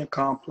Napoleon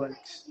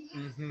complex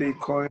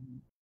because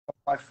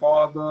my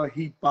father,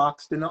 he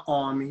boxed in the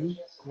Army.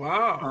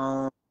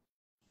 Wow.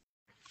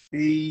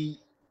 He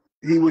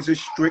was a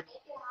strict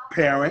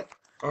parent.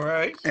 All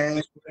right.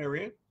 And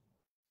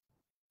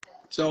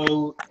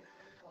so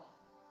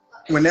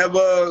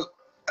whenever,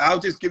 I'll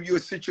just give you a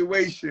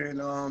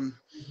situation.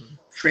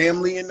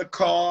 Family in the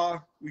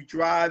car, we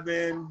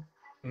driving.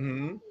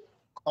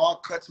 Car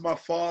cuts my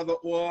father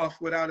off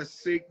without a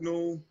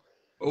signal.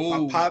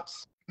 My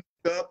pops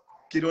up,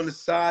 get on the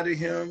side of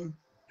him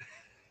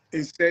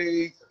and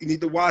say, you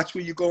need to watch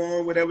where you're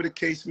going, whatever the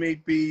case may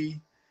be.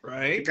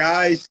 Right. The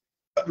guy's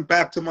cutting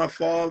back to my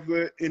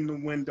father in the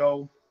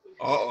window.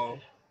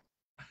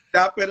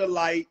 Stop at a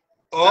light.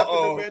 Stop at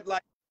the red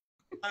light.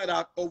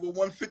 Viaduct over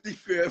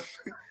 155th.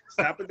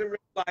 Stop at the red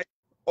light.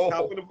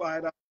 Stop at the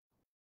viaduct.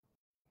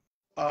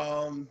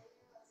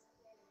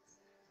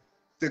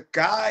 The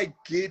guy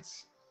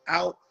gets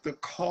out the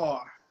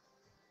car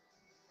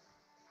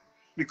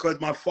because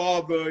my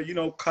father, you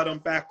know, cut him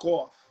back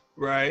off.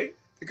 Right.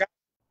 The guy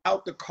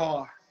out the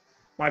car.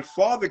 My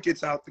father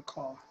gets out the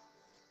car.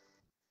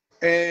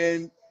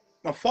 And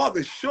my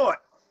father's short.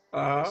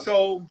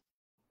 So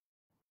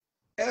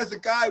as the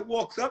guy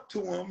walks up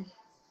to him,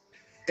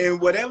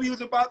 and whatever he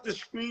was about to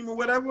scream or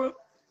whatever,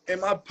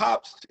 and my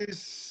pops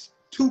just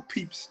two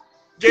peeps.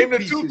 Gave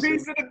him the 2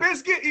 pieces of the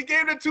biscuit? He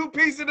gave him the 2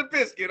 pieces of the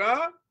biscuit,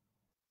 huh?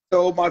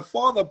 So my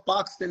father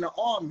boxed in the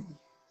Army,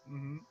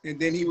 Mm-hmm. and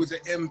then he was an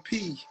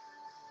MP.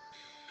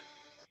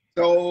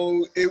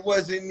 So it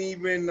wasn't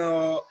even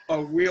a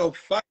real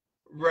fight.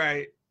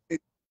 Right.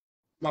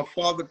 My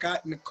father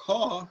got in the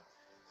car,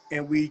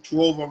 and we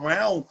drove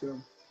around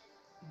him.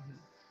 Mm-hmm.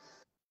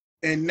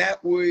 And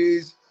that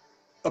was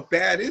a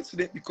bad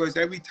incident because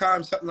every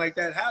time something like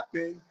that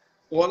happened,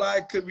 all I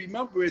could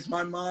remember is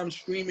my mom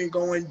screaming,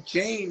 going,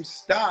 "James,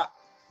 stop.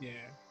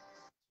 Yeah.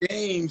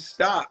 James,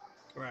 stop."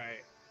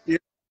 Right.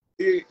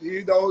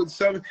 You know,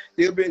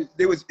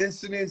 there was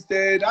incidents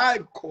that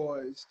I've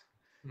caused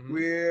Mm-hmm.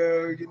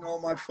 where,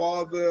 my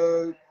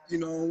father,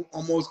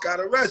 almost got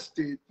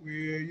arrested, where,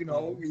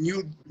 Mm-hmm. when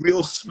you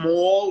real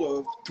small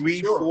of 3,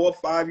 Sure. 4,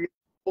 5 years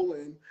old,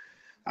 and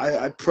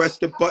I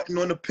pressed the button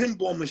on the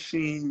pinball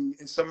machine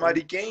and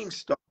somebody game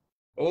started.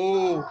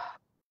 Oh.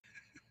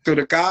 So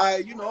the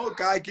guy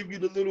give you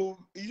the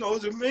little,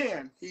 as a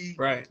man, he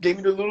Right. gave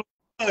me the little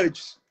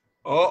nudge.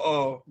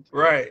 Uh-oh.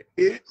 Right.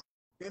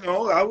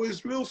 I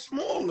was real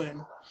small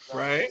then.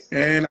 Right.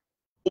 And I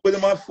over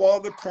to my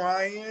father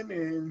crying,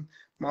 and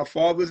my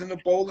father's in the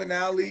bowling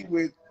alley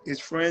with his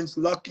friends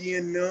Lucky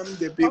and them,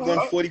 their big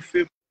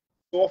 145th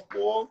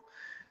softball.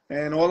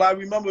 And all I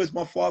remember is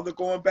my father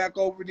going back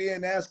over there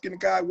and asking the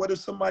guy, "What if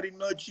somebody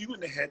nudged you in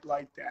the head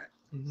like that?"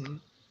 Mm-hmm.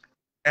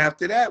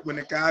 After that, when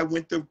the guy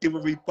went to give a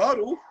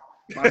rebuttal,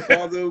 my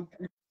father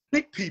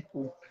picked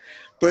people.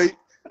 But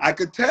I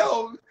could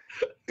tell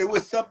it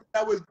was something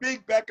that was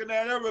big back in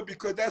that era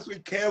because that's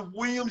what Kev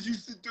Williams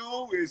used to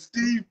do and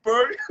Steve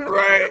Burt.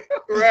 Right.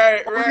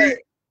 Right.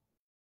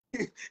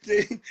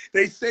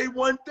 They say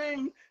one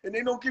thing and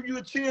they don't give you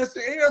a chance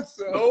to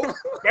answer. Nope.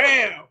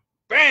 Bam.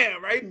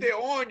 Bam. Right there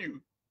on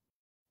you.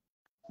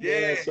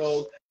 Yeah.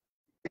 So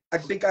I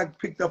think I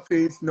picked up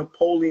his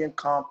Napoleon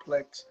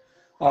complex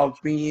of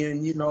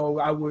being,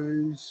 I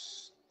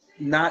was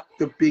not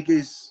the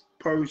biggest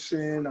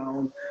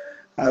person.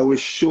 I was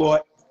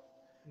short.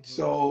 Mm-hmm.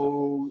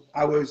 So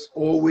I was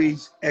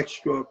always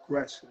extra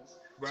aggressive.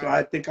 Right. So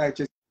I think I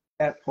just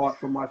got that part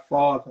from my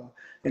father.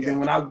 And then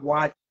when I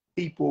watch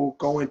people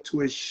go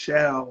into a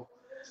shell,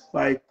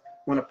 like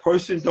when a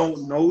person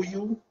don't know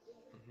you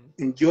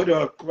and you're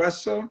the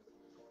aggressor,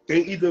 they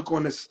either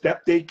going to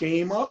step their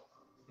game up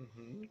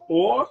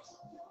or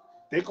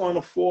they're going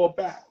to fall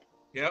back.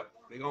 Yep.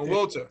 They're going to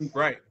wilter.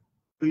 Right.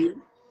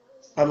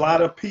 A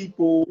lot of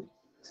people,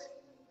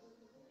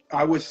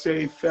 I would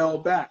say, fell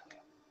back.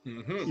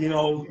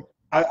 Mm-hmm.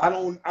 I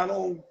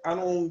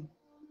don't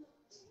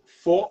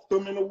fault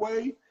them in a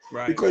way,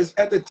 Right. because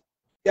at the time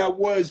I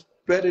was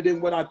better than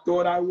what I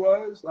thought I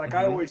was. Like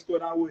I always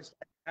thought I was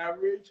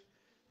average,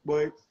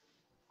 but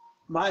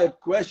my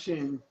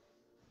aggression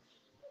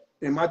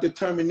and my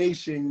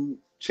determination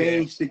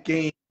changed the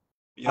game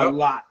a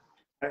lot.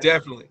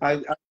 Definitely.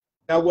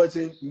 I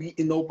wasn't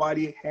meeting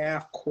nobody at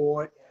half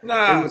court.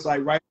 Nah. It was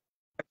like right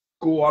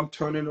school, I'm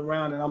turning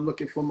around and I'm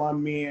looking for my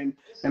man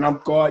and I'm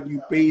guarding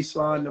you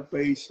baseline to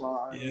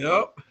baseline.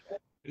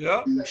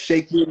 Yep. You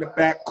shake me in the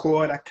back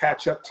court, I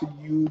catch up to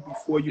you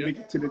before you make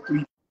it to the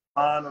 3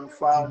 line or the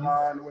 5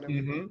 line or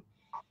whatever.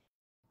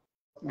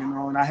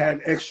 And I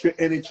had extra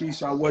energy,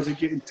 so I wasn't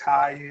getting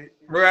tired.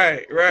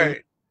 Right.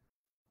 It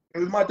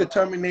was my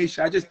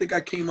determination. I just think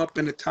I came up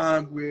in a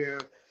time where,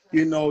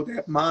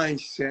 that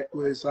mindset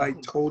was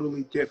like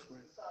totally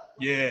different.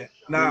 Yeah.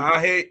 Nah, I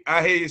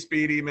hate you,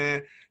 Speedy,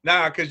 man.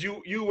 Nah, cause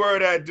you were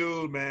that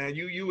dude, man.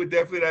 You were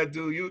definitely that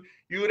dude.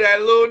 You were that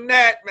little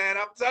gnat, man.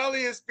 I'm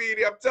telling you,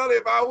 Speedy. I'm telling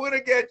you, if I would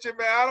have get you,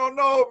 man, I don't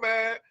know,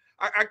 man.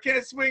 I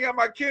can't swing at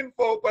my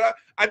kinfolk, but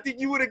I think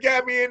you would have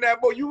got me in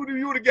that boat. You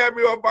would have got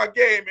me off my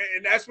game,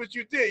 and that's what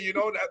you did.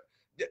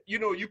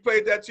 You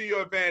played that to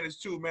your advantage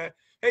too, man.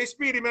 Hey,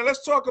 Speedy, man,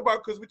 let's talk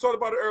about, because we talked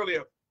about it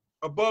earlier,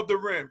 Above the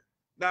Rim.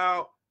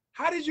 Now,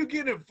 how did you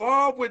get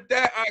involved with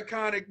that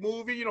iconic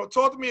movie?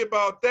 Talk to me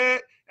about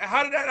that. And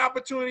how did that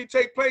opportunity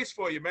take place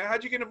for you, man?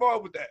 How'd you get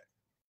involved with that?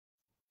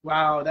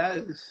 Wow,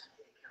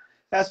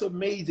 that's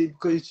amazing,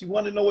 because you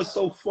want to know what's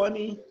so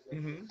funny?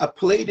 I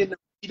played in the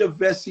Peter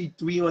Vesey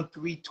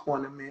 3-on-3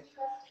 tournament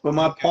with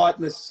my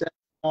partner, Seth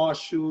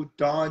Marshall,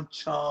 Don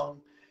Chung,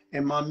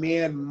 and my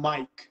man,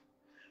 Mike.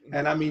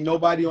 And I mean,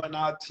 nobody on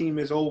our team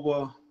is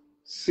over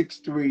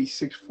 6'3",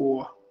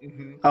 6'4".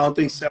 I don't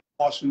think Seth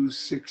Marshall is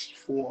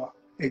 6'4".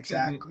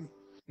 Exactly.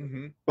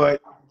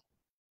 But,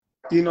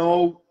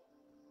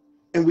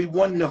 and we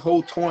won the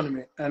whole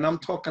tournament. And I'm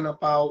talking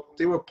about,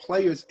 there were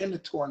players in the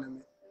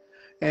tournament.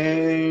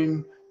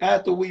 And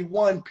after we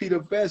won, Peter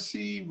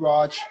Vesey,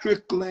 Rod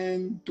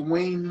Strickland,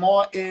 Dwayne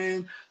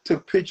Martin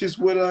took pictures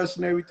with us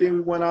and everything.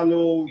 We won our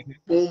little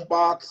boom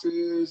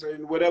boxes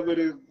and whatever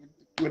the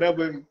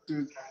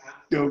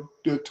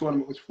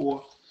tournament was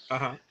for.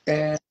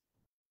 And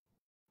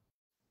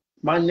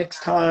my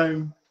next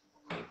time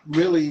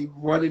really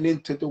running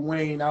into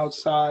Dwayne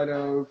outside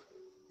of,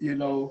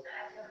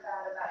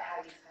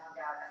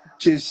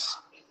 just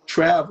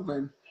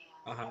traveling,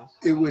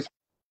 it was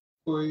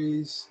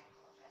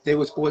they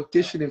was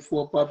auditioning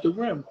for Above the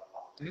Rim.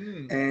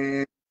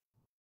 And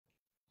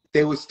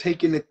they was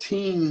taking the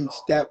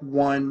teams that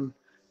won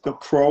the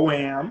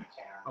Pro-Am,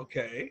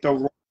 Okay.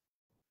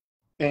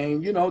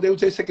 and you know, they were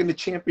just taking the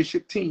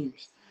championship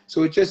teams.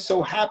 So it just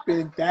so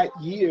happened that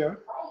year,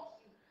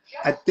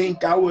 I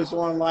think I was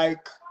on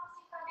like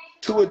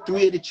 2 or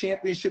 3 of the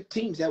championship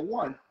teams that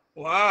won.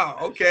 Wow.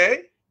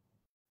 Okay.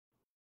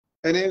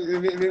 And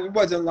it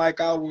wasn't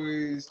like I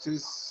was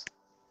just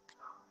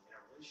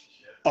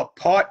a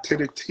part to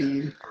the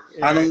team.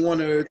 Right. I don't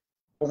want to.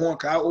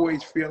 I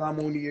always feel I'm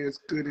only as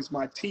good as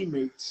my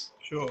teammates.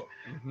 Sure.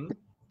 Mm-hmm.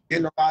 You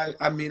know,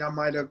 I mean, I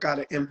might have got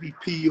an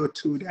MVP or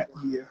 2 that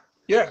year.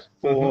 Yeah.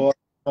 Or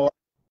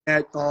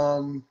at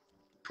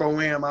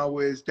Pro-Am, I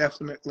was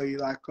definitely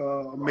like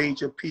a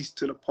major piece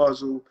to the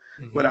puzzle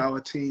with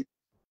our team.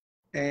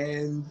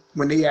 And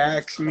when they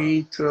asked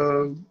me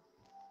to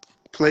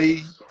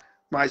play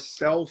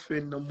myself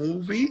in the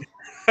movie,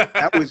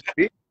 that was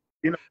big.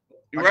 You know,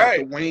 I got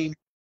Dwayne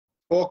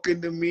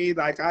talking to me.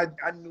 Like I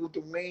knew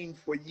Dwayne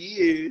for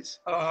years.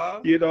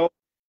 You know,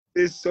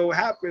 it so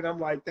happened. I'm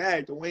like,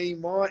 that Dwayne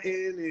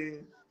Martin,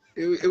 and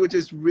it was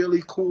just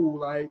really cool.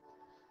 Like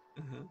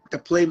to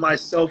play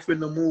myself in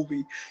the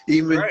movie,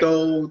 even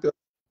though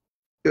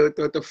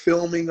the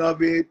filming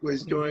of it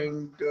was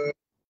during the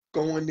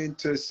going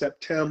into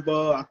September,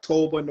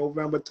 October,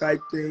 November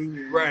type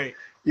thing. And,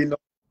 you know,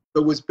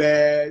 it was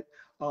bad.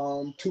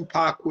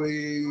 Tupac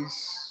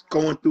was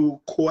going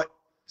through court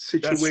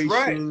situation.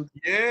 That's right.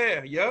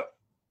 Yeah. Yep.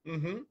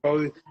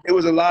 So it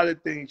was a lot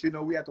of things. You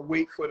know, we had to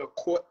wait for the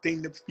court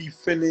thing to be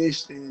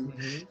finished, and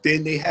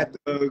then they had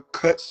to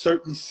cut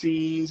certain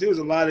scenes. There was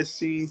a lot of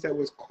scenes that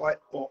was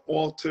cut or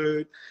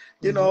altered.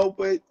 You know,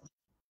 but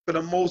for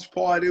the most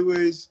part, it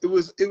was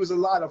a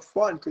lot of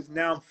fun because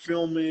now I'm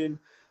filming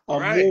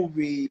a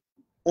movie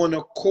on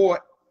a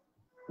court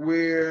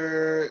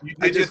where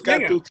I just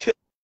got to kill.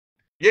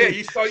 Yeah,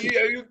 you saw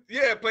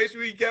place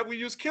where we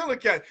use killer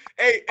cat.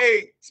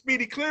 Hey,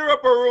 Speedy, clear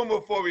up a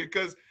rumor for me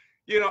because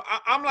you know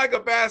I'm like a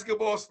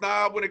basketball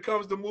snob when it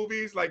comes to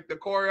movies, like the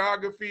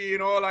choreography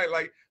and all,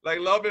 like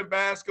loving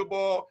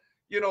basketball.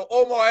 You know,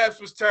 Omar Epps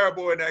was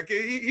terrible in that.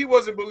 He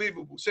wasn't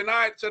believable.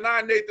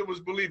 Shania Nathan was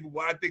believable,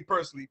 I think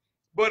personally.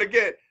 But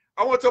again,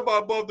 I want to talk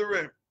about Above the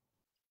Rim.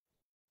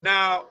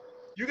 Now,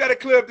 you got to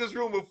clear up this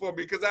rumor for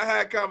me because I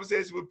had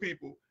conversations with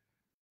people.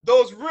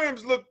 Those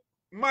rims look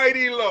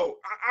mighty low.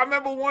 I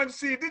remember one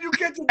scene. Did you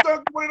catch a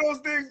dunk one of those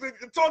things?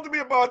 Talk to me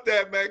about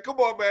that, man. Come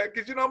on, man,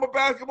 because you know I'm a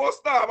basketball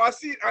snob.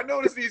 I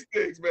notice these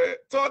things, man.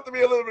 Talk to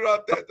me a little bit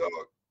about that,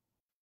 dog.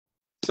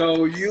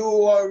 So you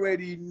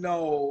already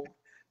know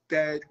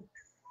that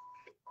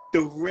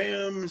the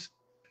rims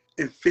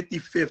in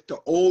 55th, the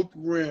old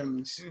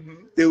rims,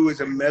 there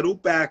was a metal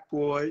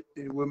backboard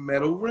and with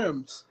metal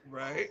rims.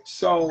 Right.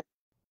 So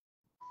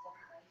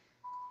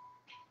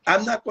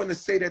I'm not going to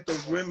say that the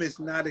rim is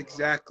not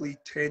exactly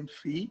 10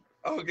 feet.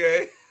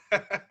 Okay.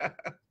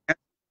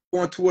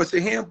 Going towards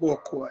the handball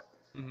court.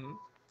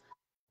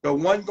 The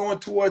one going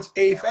towards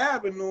 8th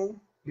Avenue,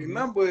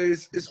 remember,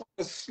 it's on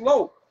a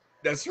slope.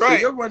 That's right.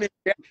 So you're running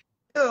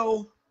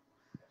downhill,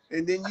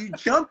 and then you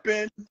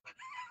jumping,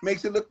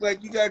 makes it look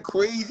like you got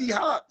crazy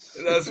hops.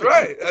 That's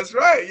right. That's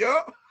right,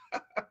 yo.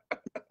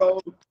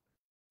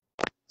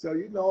 So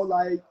you know,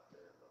 like,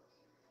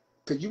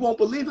 because you won't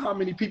believe how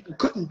many people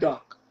couldn't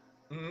dunk.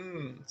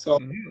 So,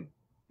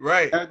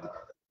 right.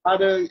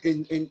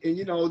 And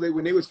you know,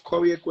 when they was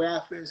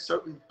choreographing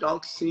certain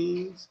dunk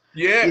scenes,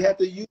 they had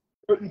to use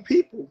certain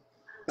people.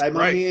 Like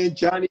my man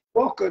Johnny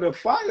Walker, the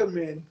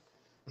fireman,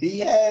 we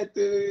had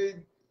to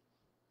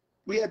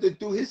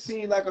do his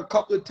scene like a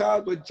couple of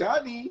times, but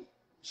Johnny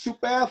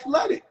super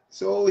athletic,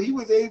 so he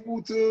was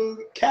able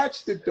to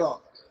catch the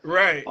dunk.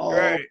 Right.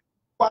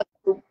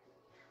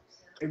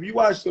 If you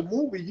watch the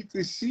movie, you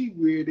can see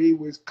where they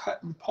was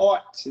cutting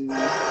parts and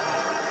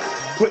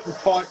putting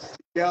parts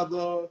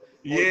together.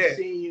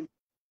 Seeing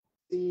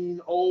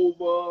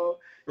over.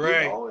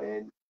 Right. You know,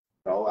 and you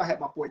know, I had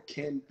my boy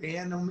Ken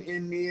Banham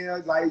in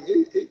there. Like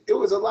it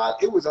was a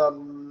lot. It was a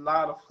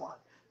lot of fun.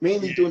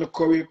 Mainly doing the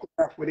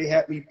choreograph where they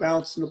had me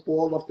bouncing the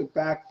ball off the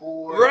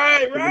backboard.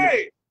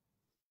 Right.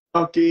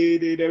 Dunk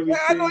it and everything.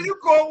 Yeah, I know you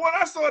caught one.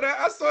 I saw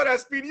that,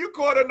 Speedy. You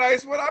caught a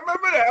nice one. I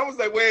remember that. I was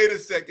like, wait a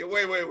second.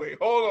 Wait.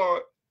 Hold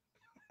on.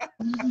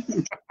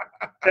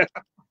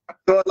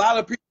 So a lot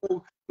of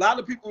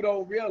people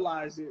don't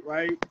realize it,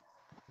 right?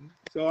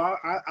 So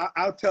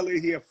I'll tell it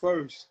here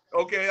first.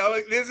 Okay,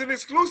 there's an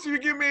exclusive. You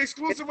give me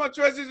exclusive on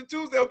Transition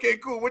Tuesday. Okay,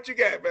 cool. What you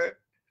got, man?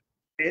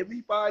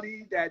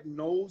 Everybody that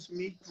knows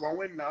me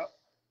growing up,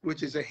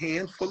 which is a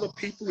handful of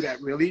people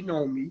that really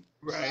know me,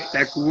 right,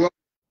 that grew up,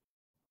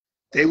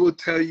 they will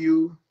tell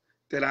you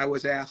that I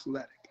was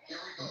athletic.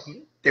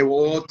 They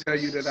will all tell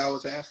you that I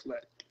was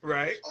athletic.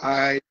 Right.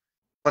 I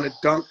won a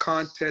dunk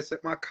contest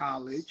at my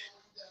college.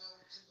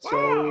 Wow.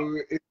 So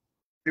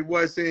it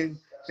wasn't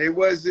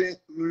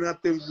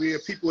nothing where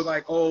people were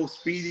like, oh,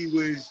 Speedy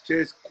was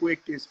just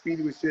quick and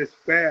Speedy was just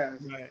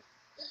fast. Right.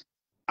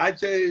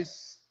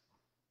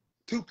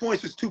 2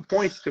 points was 2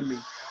 points to me.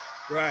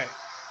 Right.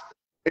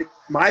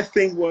 My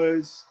thing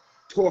was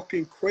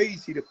talking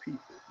crazy to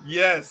people.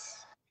 Yes.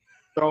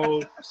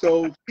 So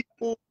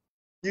people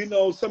you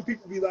know, some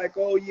people be like,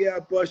 oh yeah, I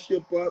bust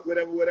your butt,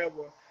 whatever,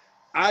 whatever.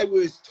 I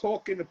was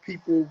talking to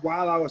people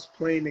while I was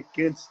playing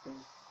against them.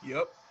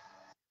 Yep.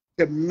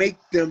 To make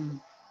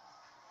them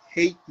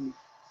hate me.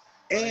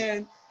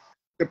 And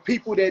the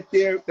people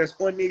that's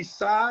on their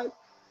side,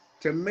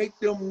 to make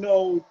them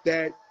know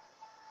that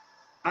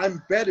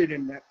I'm better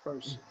than that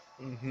person.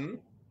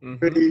 Mm-hmm.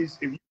 Because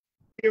if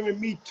you're hearing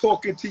me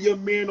talking to your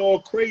man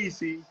all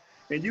crazy,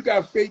 and you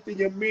got faith in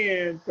your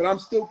man, but I'm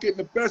still getting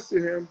the best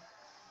of him,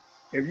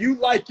 if you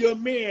like your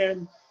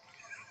man,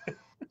 you're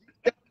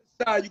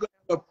gonna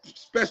have a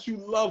special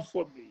love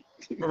for me.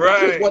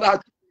 Right. What I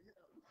do.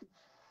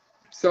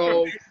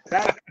 So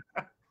that's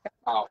how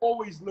I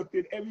always looked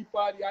at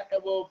everybody I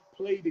ever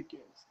played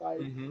against.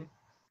 Like,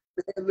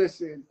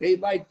 listen, they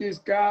like this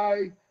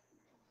guy.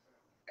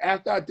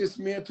 After I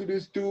dismantle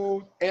this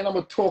dude, and I'm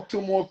gonna talk to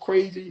him more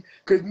crazy.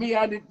 Cause me,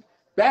 I did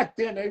back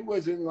then. It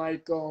wasn't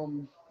like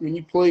when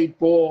you played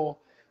ball,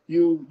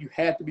 you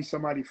had to be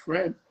somebody's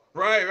friend.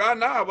 Right.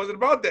 Nah, it wasn't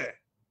about that.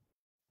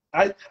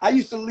 I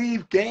used to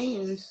leave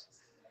games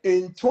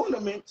in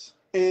tournaments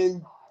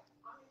and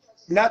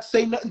not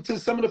say nothing to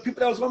some of the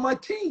people that was on my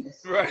team.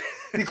 Right.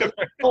 Because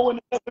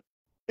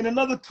in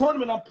another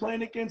tournament, I'm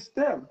playing against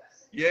them.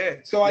 Yeah.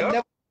 So I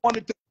never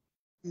wanted to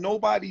be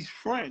nobody's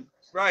friend.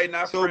 Right.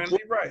 Not so friendly.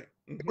 Right.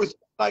 It was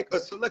like a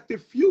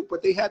selective few,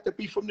 but they had to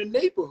be from the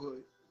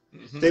neighborhood.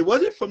 They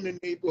wasn't from the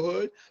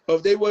neighborhood, or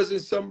if they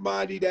wasn't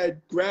somebody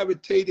that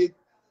gravitated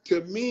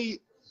to me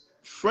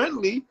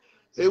friendly,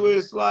 it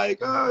was like,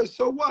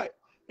 so what?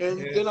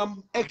 And then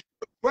I'm extra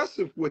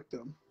aggressive with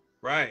them.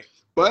 Right.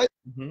 But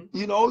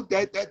you know,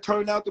 that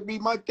turned out to be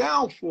my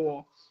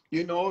downfall.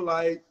 You know,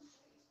 like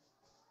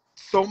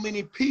so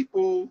many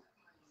people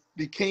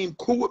became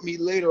cool with me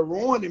later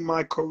on in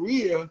my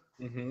career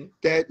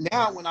that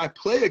now when I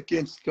play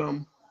against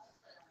them,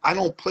 I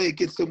don't play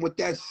against them with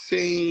that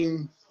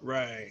same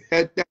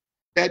that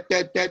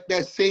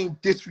same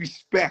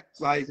disrespect.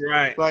 Like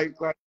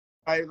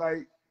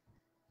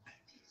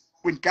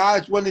when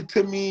guys run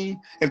into me,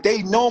 if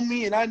they know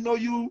me and I know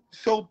you,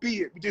 so be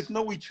it. We just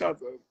know each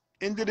other.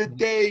 End of the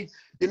day,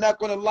 you're not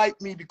gonna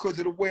like me because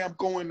of the way I'm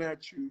going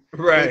at you.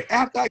 Right. But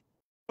after I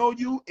know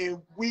you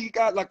and we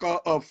got like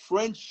a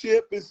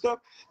friendship and stuff,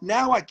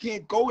 now I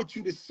can't go at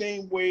you the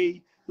same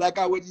way like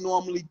I would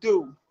normally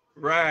do.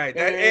 Right.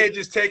 That edge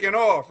is taking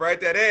off, right?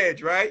 That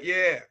edge, right?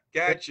 Yeah.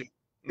 Gotcha.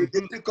 It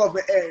took off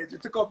an edge.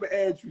 It took off an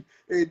edge,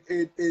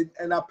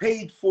 and I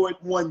paid for it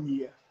one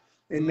year.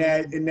 In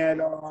that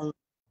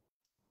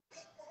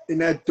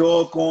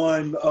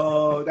doggone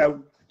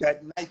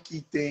that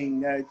Nike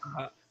thing that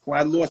when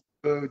I lost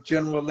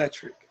General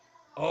Electric.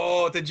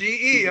 Oh, the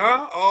GE,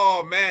 huh?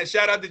 Oh man,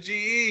 shout out to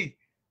GE.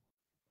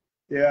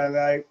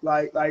 Yeah,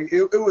 like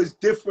it was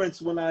different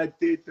when I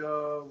did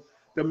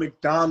the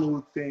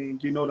McDonald thing,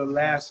 you know, the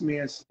last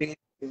man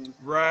standing.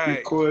 Right.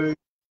 Because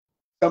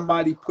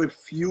somebody put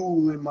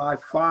fuel in my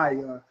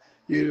fire,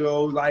 you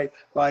know, like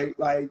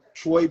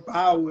Troy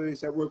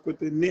Bowers that worked with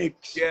the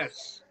Knicks.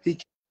 Yes. He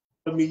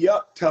called me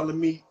up telling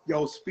me,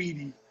 yo,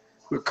 Speedy,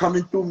 we're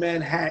coming through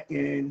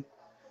Manhattan.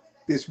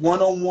 This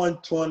one-on-one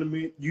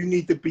tournament, you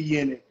need to be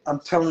in it. I'm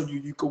telling you,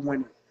 you can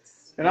win it.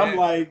 And I'm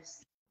like,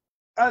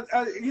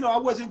 I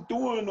wasn't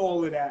doing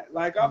all of that.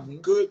 Like, I'm a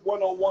good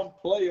one-on-one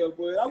player,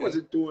 but I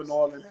wasn't doing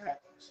all of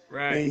that.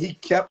 Right. And he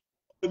kept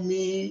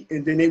me,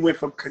 and then they went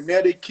from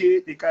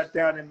Connecticut. They got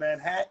down in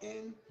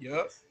Manhattan.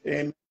 Yep.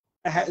 And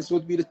Manhattan's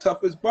supposed to be the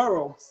toughest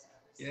borough.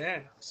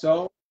 Yeah.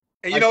 So.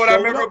 And you know what I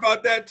remember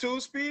about that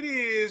too, Speedy,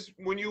 is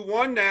when you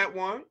won that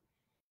one.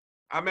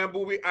 I remember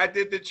I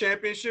did the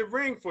championship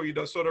ring for you,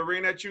 though. So the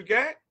ring that you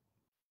got,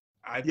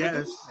 I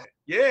produced that.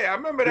 Yeah, I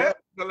remember that.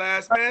 The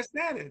last man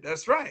standing.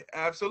 That's right.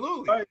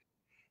 Absolutely. Right.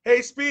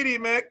 Hey, Speedy,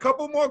 man,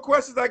 couple more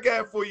questions I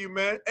got for you,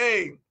 man.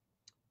 Hey,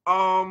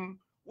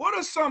 what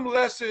are some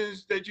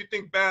lessons that you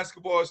think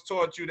basketball has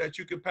taught you that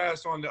you could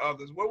pass on to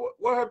others?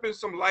 What have been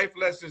some life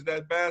lessons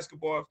that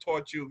basketball have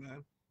taught you,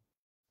 man?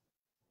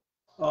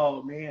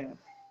 Oh, man.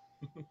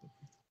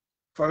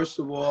 First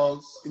of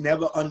all,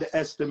 never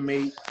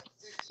underestimate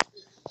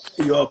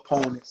your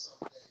opponents.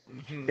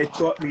 It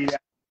taught me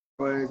that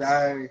because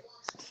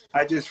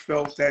I just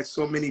felt that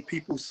so many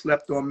people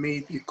slept on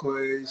me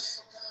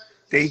because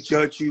they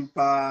judge you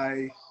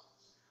by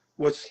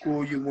what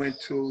school you went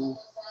to,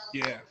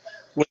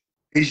 what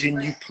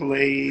division you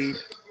played,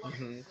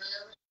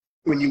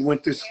 when you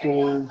went to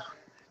school,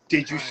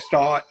 did you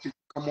start, did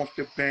you come off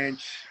the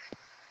bench?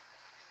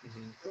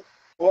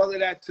 All of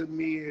that to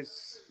me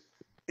is,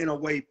 in a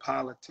way,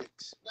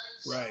 politics.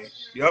 Right.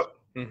 Yep.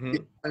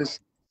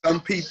 Some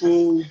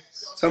people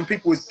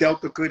was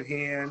dealt a good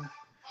hand,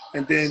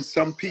 and then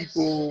some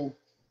people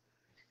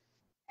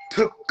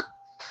took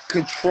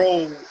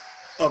control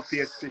of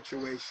their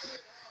situation.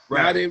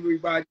 Right. Not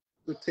everybody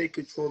will take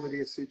control of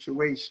their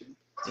situation.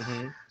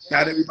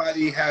 Not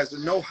everybody has the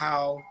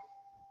know-how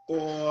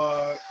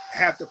or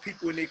have the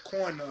people in their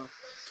corner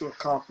to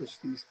accomplish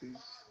these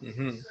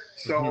things.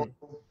 So,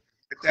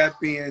 with that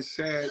being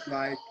said,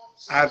 like,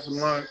 I've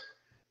learned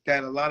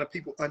that a lot of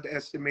people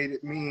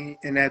underestimated me,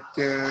 and at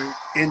the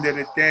end of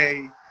the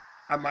day,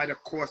 I might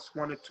have cost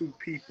one or two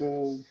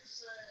people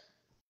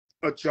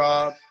a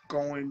job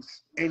going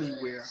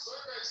anywhere,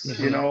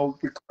 you know,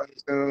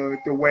 because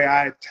the way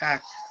I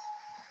attacked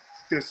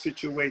the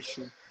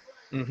situation.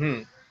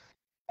 Mm-hmm.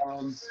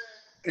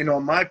 And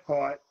on my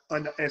part,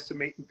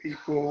 underestimating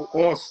people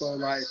also,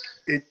 like,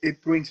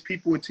 it brings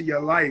people into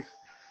your life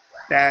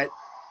that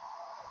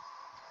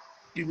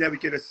you never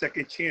get a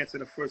second chance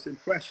at a first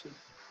impression.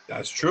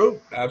 That's true.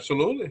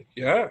 Absolutely.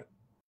 Yeah.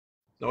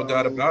 No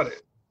doubt So about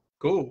it.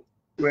 Cool.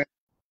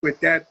 with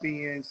that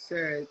being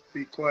said,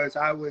 because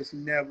I was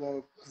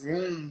never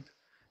groomed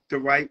the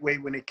right way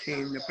when it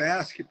came to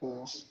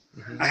basketball,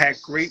 I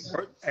had great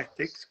work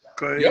ethics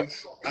Yep.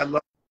 because I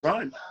loved to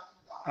run.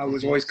 I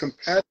was always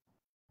competitive.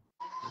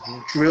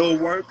 Drill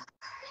work,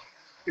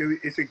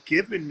 it's a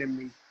given to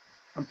me.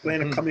 I'm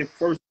planning to come in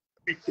first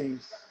in everything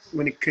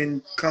when it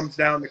comes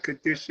down to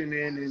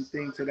conditioning and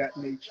things of that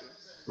nature.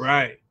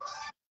 Right.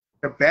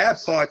 The bad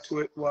part to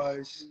it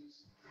was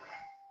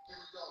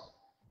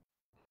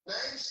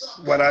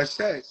what I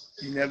said.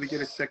 You never get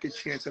a second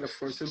chance at a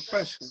first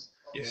impression.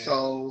 Yeah.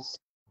 So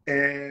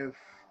if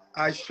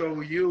I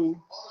show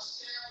you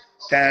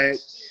that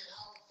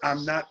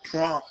I'm not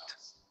prompt,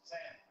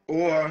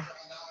 or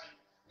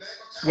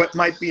what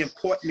might be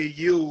important to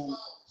you,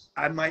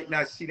 I might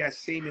not see that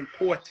same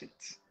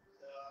importance.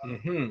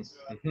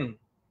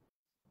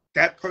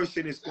 That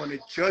person is going to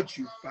judge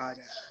you by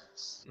that.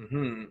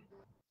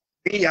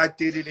 Me, I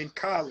did it in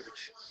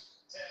college.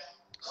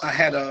 I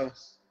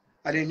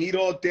didn't eat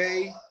all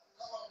day.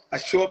 I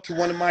show up to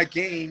one of my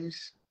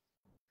games,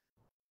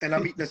 and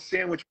I'm eating a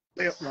sandwich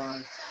from the layup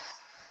line.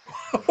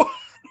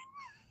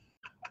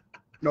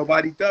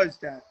 Nobody does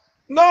that.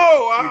 No,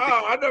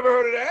 I never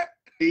heard of that.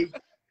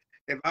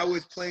 If I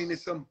was playing in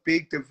some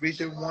big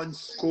Division I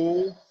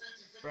school,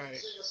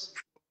 Right.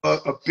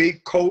 a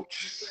big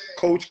coach,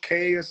 Coach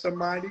K or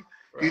somebody,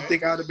 Right. you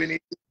think I'd have been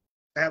able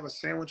to have a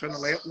sandwich on the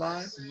layup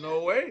line?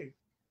 No way.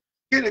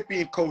 Get it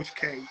being Coach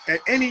K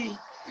at any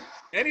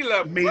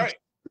level, major. right?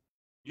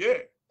 Yeah.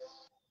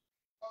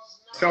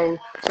 So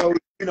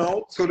you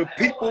know, so the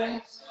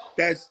people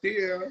that's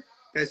there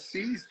that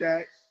sees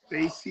that,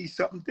 they see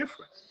something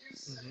different.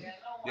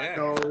 Yeah.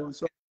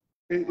 So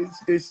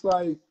it's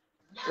like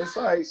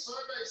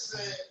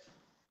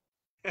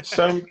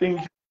certain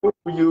things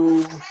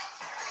you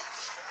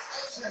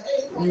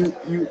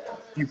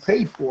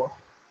pay for.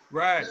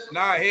 Right.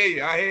 No, I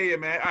hear you,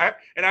 man. I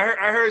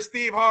heard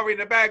Steve Harvey in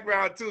the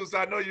background too, so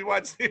I know you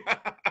watch.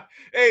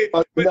 Hey,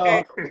 but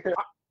no.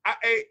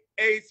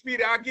 hey,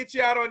 Speedy, I'll get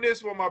you out on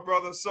this one, my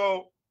brother.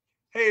 So,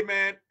 hey,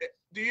 man,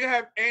 do you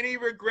have any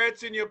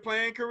regrets in your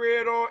playing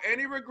career at all?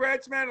 Any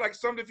regrets, man? Like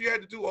something if you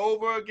had to do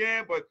over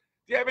again, but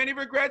do you have any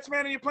regrets,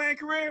 man, in your playing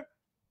career?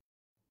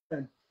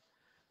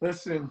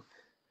 Listen,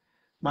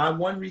 my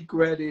one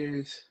regret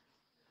is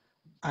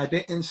I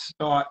didn't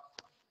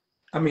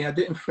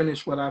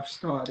finish what I've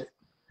started.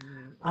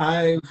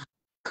 I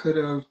could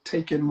have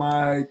taken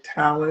my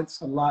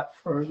talents a lot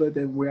further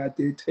than where I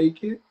did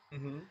take it.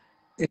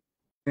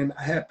 And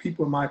I had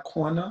people in my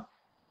corner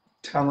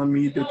telling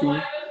me to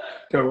do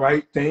the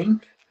right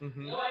thing.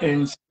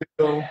 And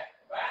still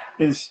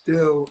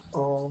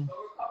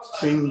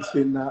things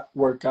did not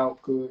work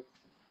out good.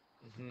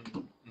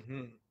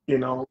 You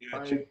know,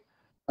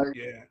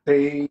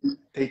 they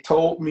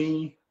told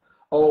me,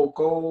 oh,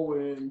 go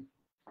and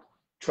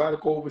try to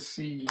go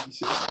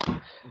overseas,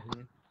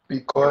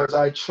 because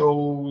I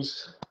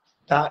chose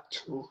not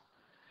to.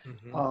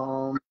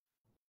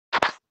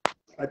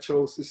 I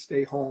chose to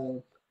stay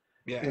home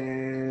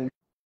and,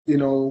 you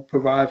know,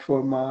 provide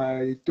for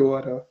my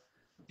daughter.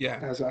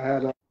 As I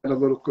had a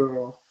little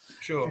girl.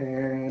 Sure.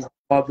 And her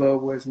mother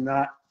was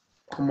not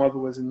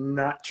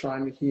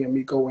trying to hear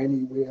me go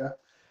anywhere.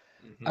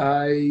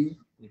 I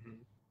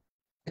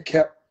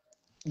kept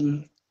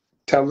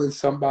telling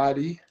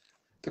somebody,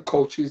 the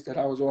coaches, that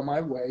I was on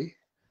my way,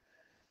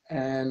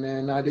 and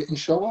then I didn't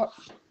show up.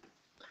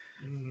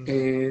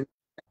 And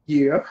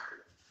the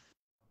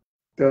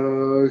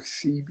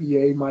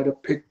CBA might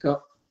have picked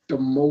up the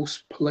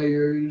most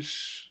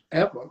players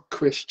ever.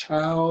 Chris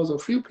Childs, a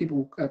few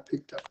people got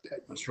picked up that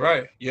year. That's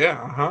right.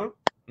 Yeah.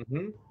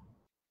 You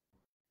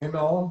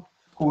know,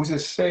 who's to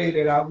say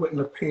that I wouldn't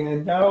have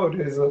panned out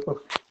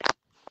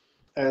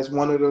as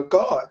one of the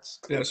guards?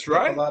 That's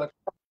right.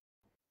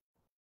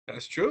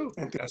 That's true.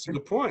 That's a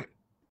good point.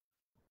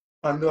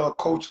 Under a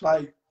coach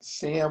like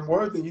Sam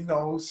Worthing, you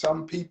know,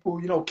 some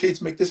people, you know,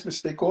 kids make this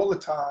mistake all the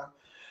time.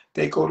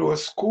 They go to a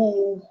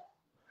school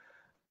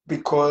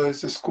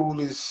because the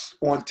school is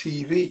on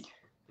TV,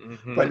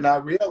 but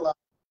not realize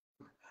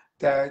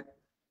that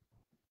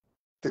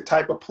the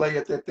type of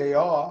player that they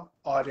are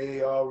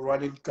they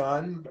running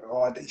gun,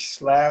 are they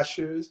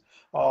slashers,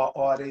 or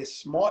are they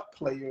smart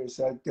players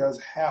that does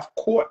half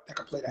court, that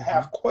can play the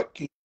half court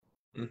game?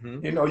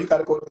 You know, you got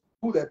to go to a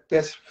school that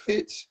best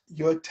fits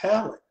your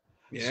talent.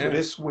 So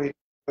this way,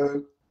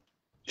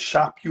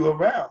 shop you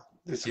around.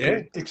 This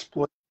could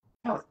exploit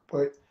talent.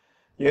 But,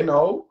 you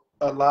know,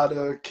 a lot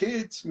of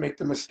kids make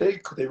the mistake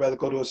because they rather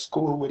go to a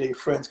school where their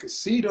friends could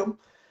see them.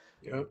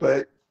 Yeah.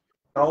 But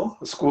a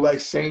school like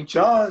St.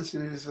 John's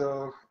is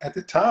at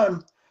the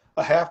time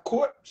a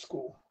half-court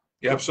school.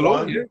 Yeah, The absolutely.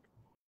 one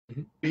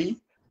Yeah. B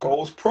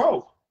goes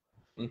pro.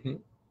 Mm-hmm.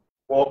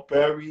 Walt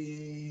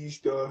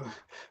Berry's,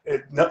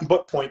 nothing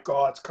but point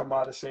guards come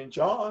out of St.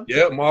 John's.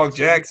 Yeah, Mark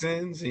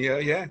Jackson's.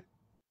 Yeah.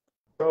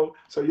 So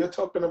you're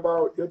talking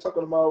about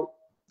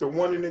the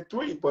 1 and the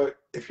 3. But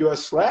if you're a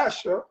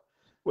slasher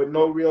with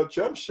no real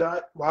jump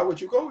shot, why would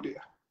you go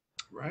there?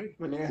 Right.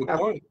 When they Good have,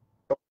 point.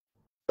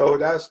 so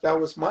that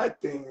was my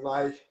thing.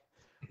 Like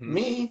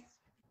me,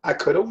 I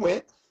could have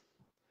went,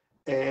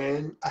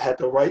 and I had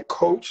the right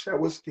coach that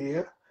was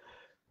there,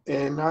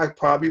 and I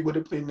probably would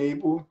have been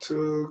able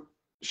to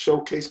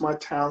showcase my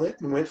talent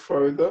and went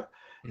further.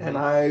 And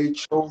I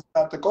chose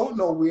not to go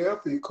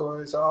nowhere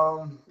because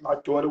my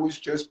daughter was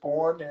just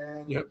born,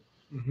 and Yep.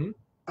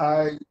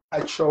 I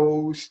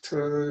chose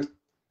to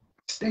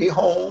stay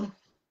home.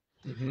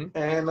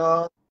 And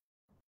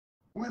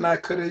when I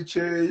could have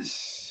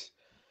just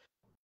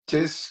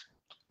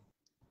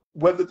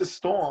weathered the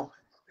storm,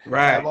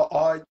 Right. have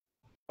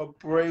a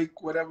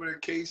break, whatever the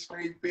case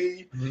may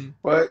be,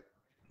 but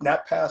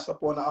not pass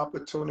up on the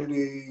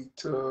opportunity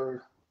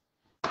to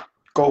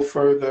go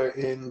further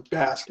in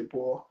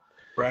basketball.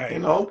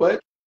 Right.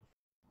 But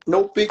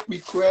no big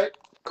regret.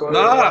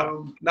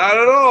 Nah, not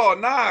at all.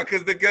 Nah,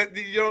 because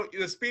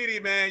the Speedy,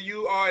 man,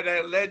 you are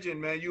that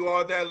legend, man. You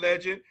are that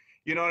legend.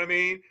 You know what I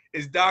mean?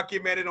 It's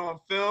documented on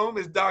film.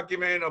 It's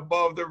documented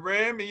above the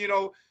rim. And,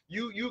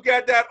 you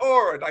got that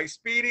aura. Like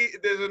Speedy,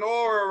 there's an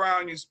aura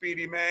around you,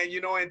 Speedy, man.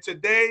 And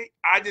today,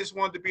 I just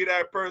want to be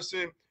that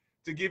person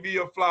to give you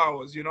your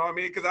flowers. You know what I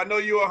mean? Because I know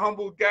you're a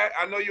humble guy.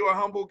 I know you're a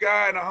humble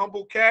guy and a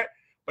humble cat.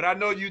 But I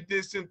know you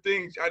did some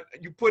things.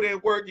 You put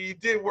in work, and you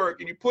did work,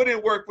 and you put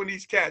in work for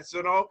these cats,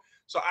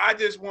 So I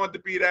just want to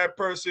be that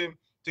person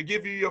to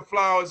give you your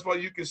flowers while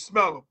you can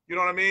smell them. You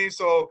know what I mean?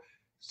 So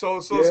Yeah.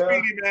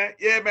 Speedy, man.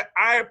 Yeah, man.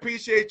 I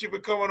appreciate you for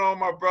coming on,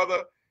 my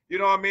brother. You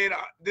know what I mean?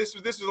 This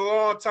was a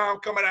long time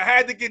coming. I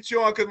had to get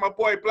you on because my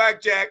boy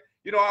Blackjack,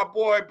 our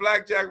boy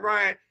Blackjack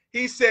Ryan,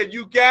 he said,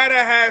 you got to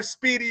have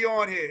Speedy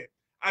on here.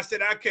 I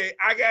said, okay,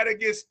 I got to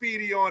get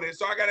Speedy on it.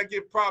 So I got to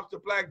give props to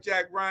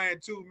Blackjack Ryan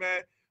too,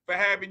 man, for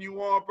having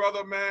you on,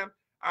 brother, man.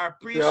 I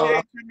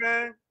appreciate you,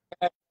 man.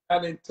 I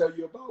didn't tell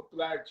you about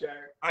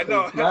Blackjack. I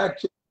know.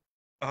 Blackjack,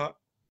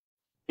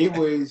 he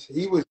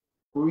was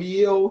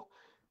real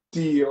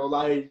deal.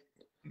 Like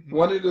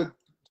one of the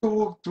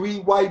 2, 3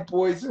 white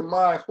boys in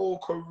my whole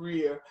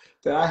career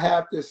that I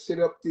have to sit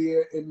up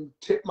there and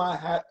tip my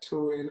hat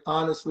to and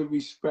honestly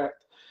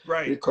respect.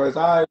 Right. Because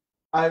I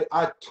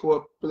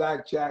tore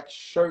Blackjack's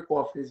shirt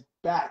off his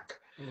back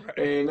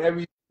and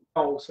everything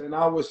else, and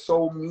I was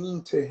so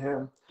mean to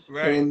him.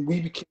 Right. And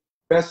we became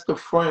best of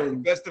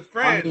friends. Best of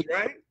friends,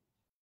 right?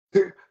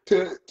 To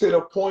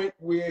the point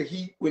where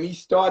when he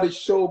started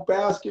show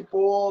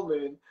basketball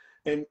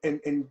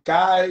and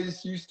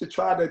guys used to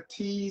try to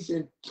tease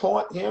and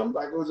taunt him,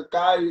 like it was a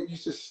guy that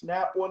used to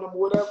snap on him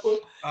or whatever,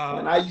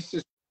 and I used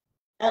to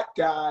that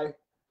guy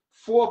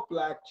for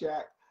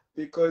Blackjack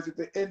because at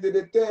the end of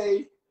the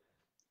day,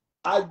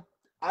 I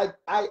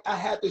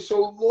had to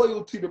show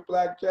loyalty to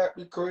Blackjack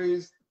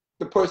because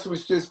the person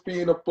was just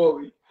being a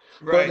bully.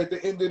 Right. But at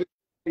the end of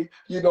the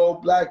day,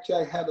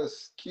 Blackjack had a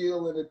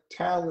skill and a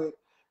talent,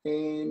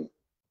 and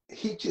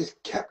he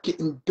just kept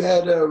getting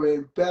better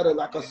and better,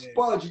 like a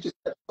sponge. He just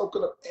kept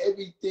soaking up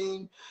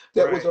everything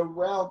that was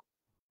around.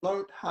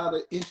 Learned how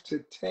to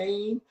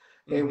entertain,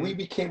 and we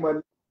became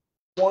a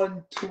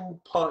 1-2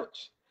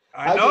 punch.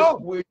 I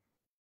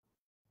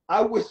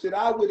wish that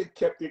I would have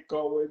kept it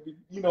going.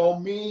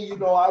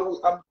 I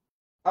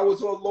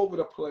was all over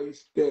the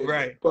place then.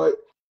 Right. But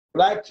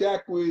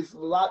Blackjack was a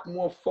lot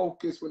more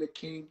focused when it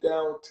came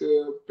down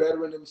to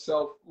bettering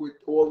himself with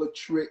all the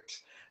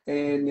tricks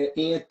and the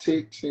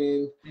antics,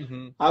 and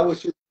I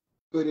was just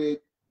good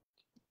at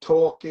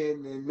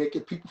talking and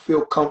making people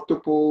feel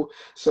comfortable.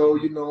 So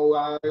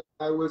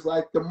I was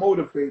like the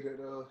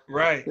motivator.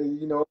 Right.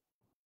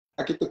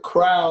 I get the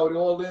crowd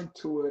all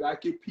into it. I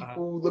get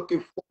people looking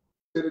forward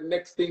to the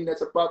next thing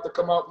that's about to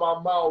come out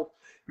my mouth.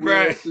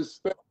 Right.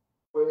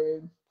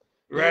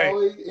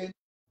 And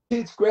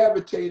kids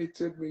gravitated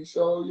to me,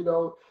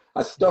 so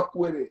I stuck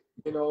with it.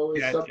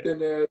 It's something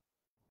that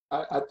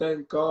I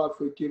thank God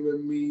for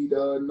giving me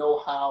the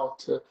know-how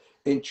to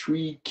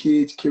intrigue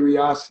kids'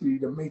 curiosity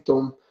to make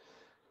them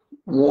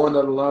want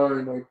to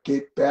learn or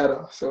get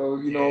better.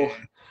 So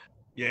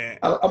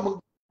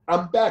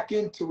I'm back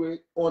into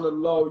it on the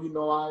low.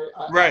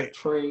 I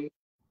train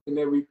and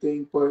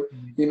everything, but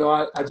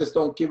I just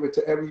don't give it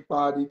to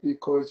everybody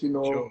because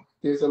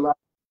there's a lot of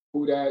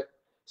people that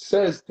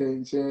says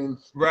things and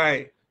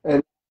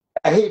and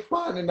I hate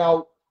finding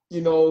out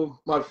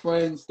my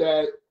friends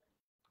that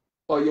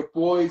are your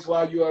boys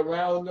while you're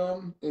around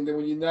them, and then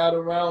when you're not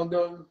around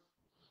them,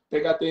 they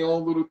got their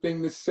own little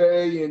thing to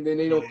say, and then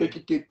they don't think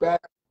it get back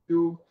to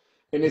you,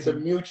 and it's a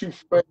mutual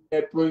friend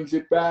that brings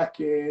it back,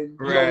 and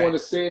you don't want to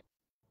say it.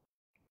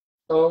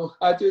 So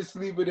I just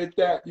leave it at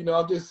that. You know,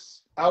 I'm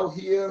just out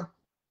here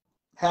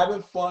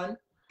having fun.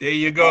 There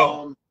you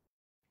go.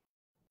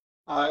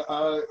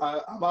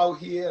 I'm out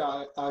here.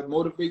 I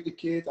motivate the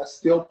kids. I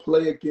still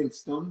play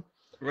against them.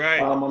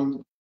 Right.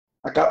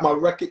 I got my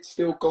record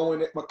still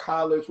going at my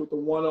college with the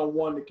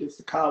one-on-one against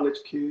the college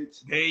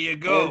kids. There you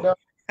go.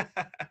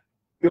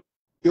 And,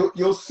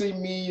 you'll see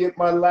me at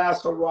my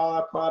last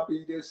hurrah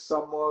probably this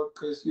summer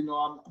because you know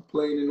I'm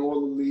playing in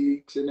all the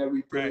leagues and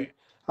everything. Right.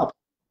 I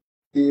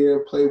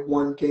play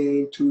 1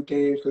 game, 2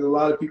 games because a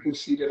lot of people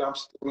see that I'm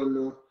still in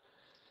the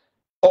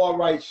all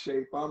right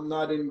shape. I'm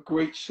not in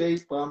great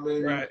shape, but I'm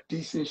in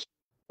decent shape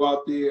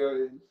out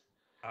there and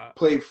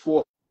play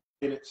 4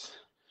 minutes.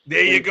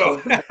 There you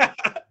go.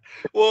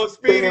 Well,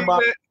 Speedy, man.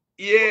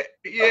 Yeah,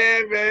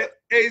 man.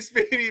 Hey,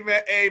 Speedy,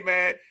 man. Hey,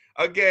 man.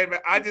 Again, man,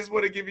 I just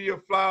want to give you your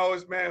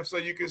flowers, man, so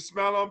you can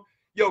smell them.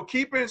 Yo,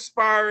 keep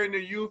inspiring the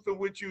youth in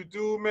what you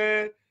do,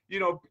 man. You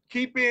know,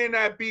 keep being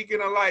that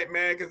beacon of light,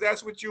 man, because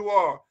that's what you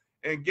are.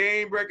 And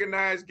game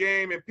recognize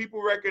game, and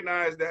people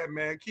recognize that,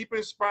 man. Keep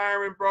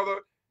inspiring, brother.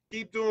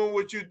 Keep doing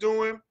what you're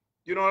doing.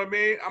 You know what I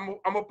mean? I'm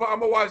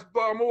gonna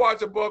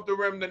watch Above the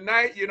Rim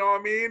tonight. You know what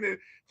I mean? And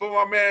for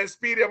my man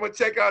Speedy, I'm gonna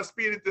check out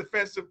Speedy's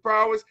defensive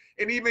prowess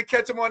and even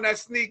catch him on that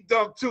sneak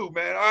dunk too,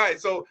 man. All right,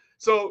 so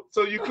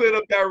you cleared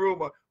up that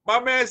rumor.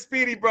 My man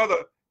Speedy,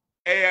 brother.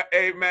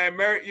 Hey, man,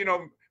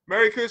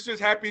 Merry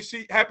Christmas,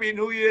 Happy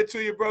New Year to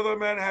you, brother,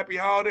 man. Happy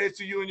holidays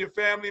to you and your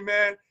family,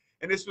 man.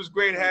 And this was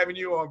great having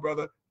you on,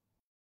 brother.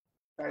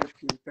 Thank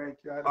you.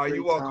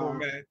 You're welcome,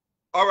 man.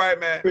 All right,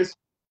 man.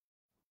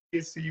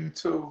 It's to you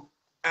too.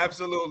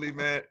 Absolutely,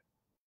 man.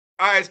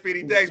 All right,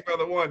 Speedy. Thanks,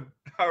 brother. One.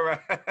 All right.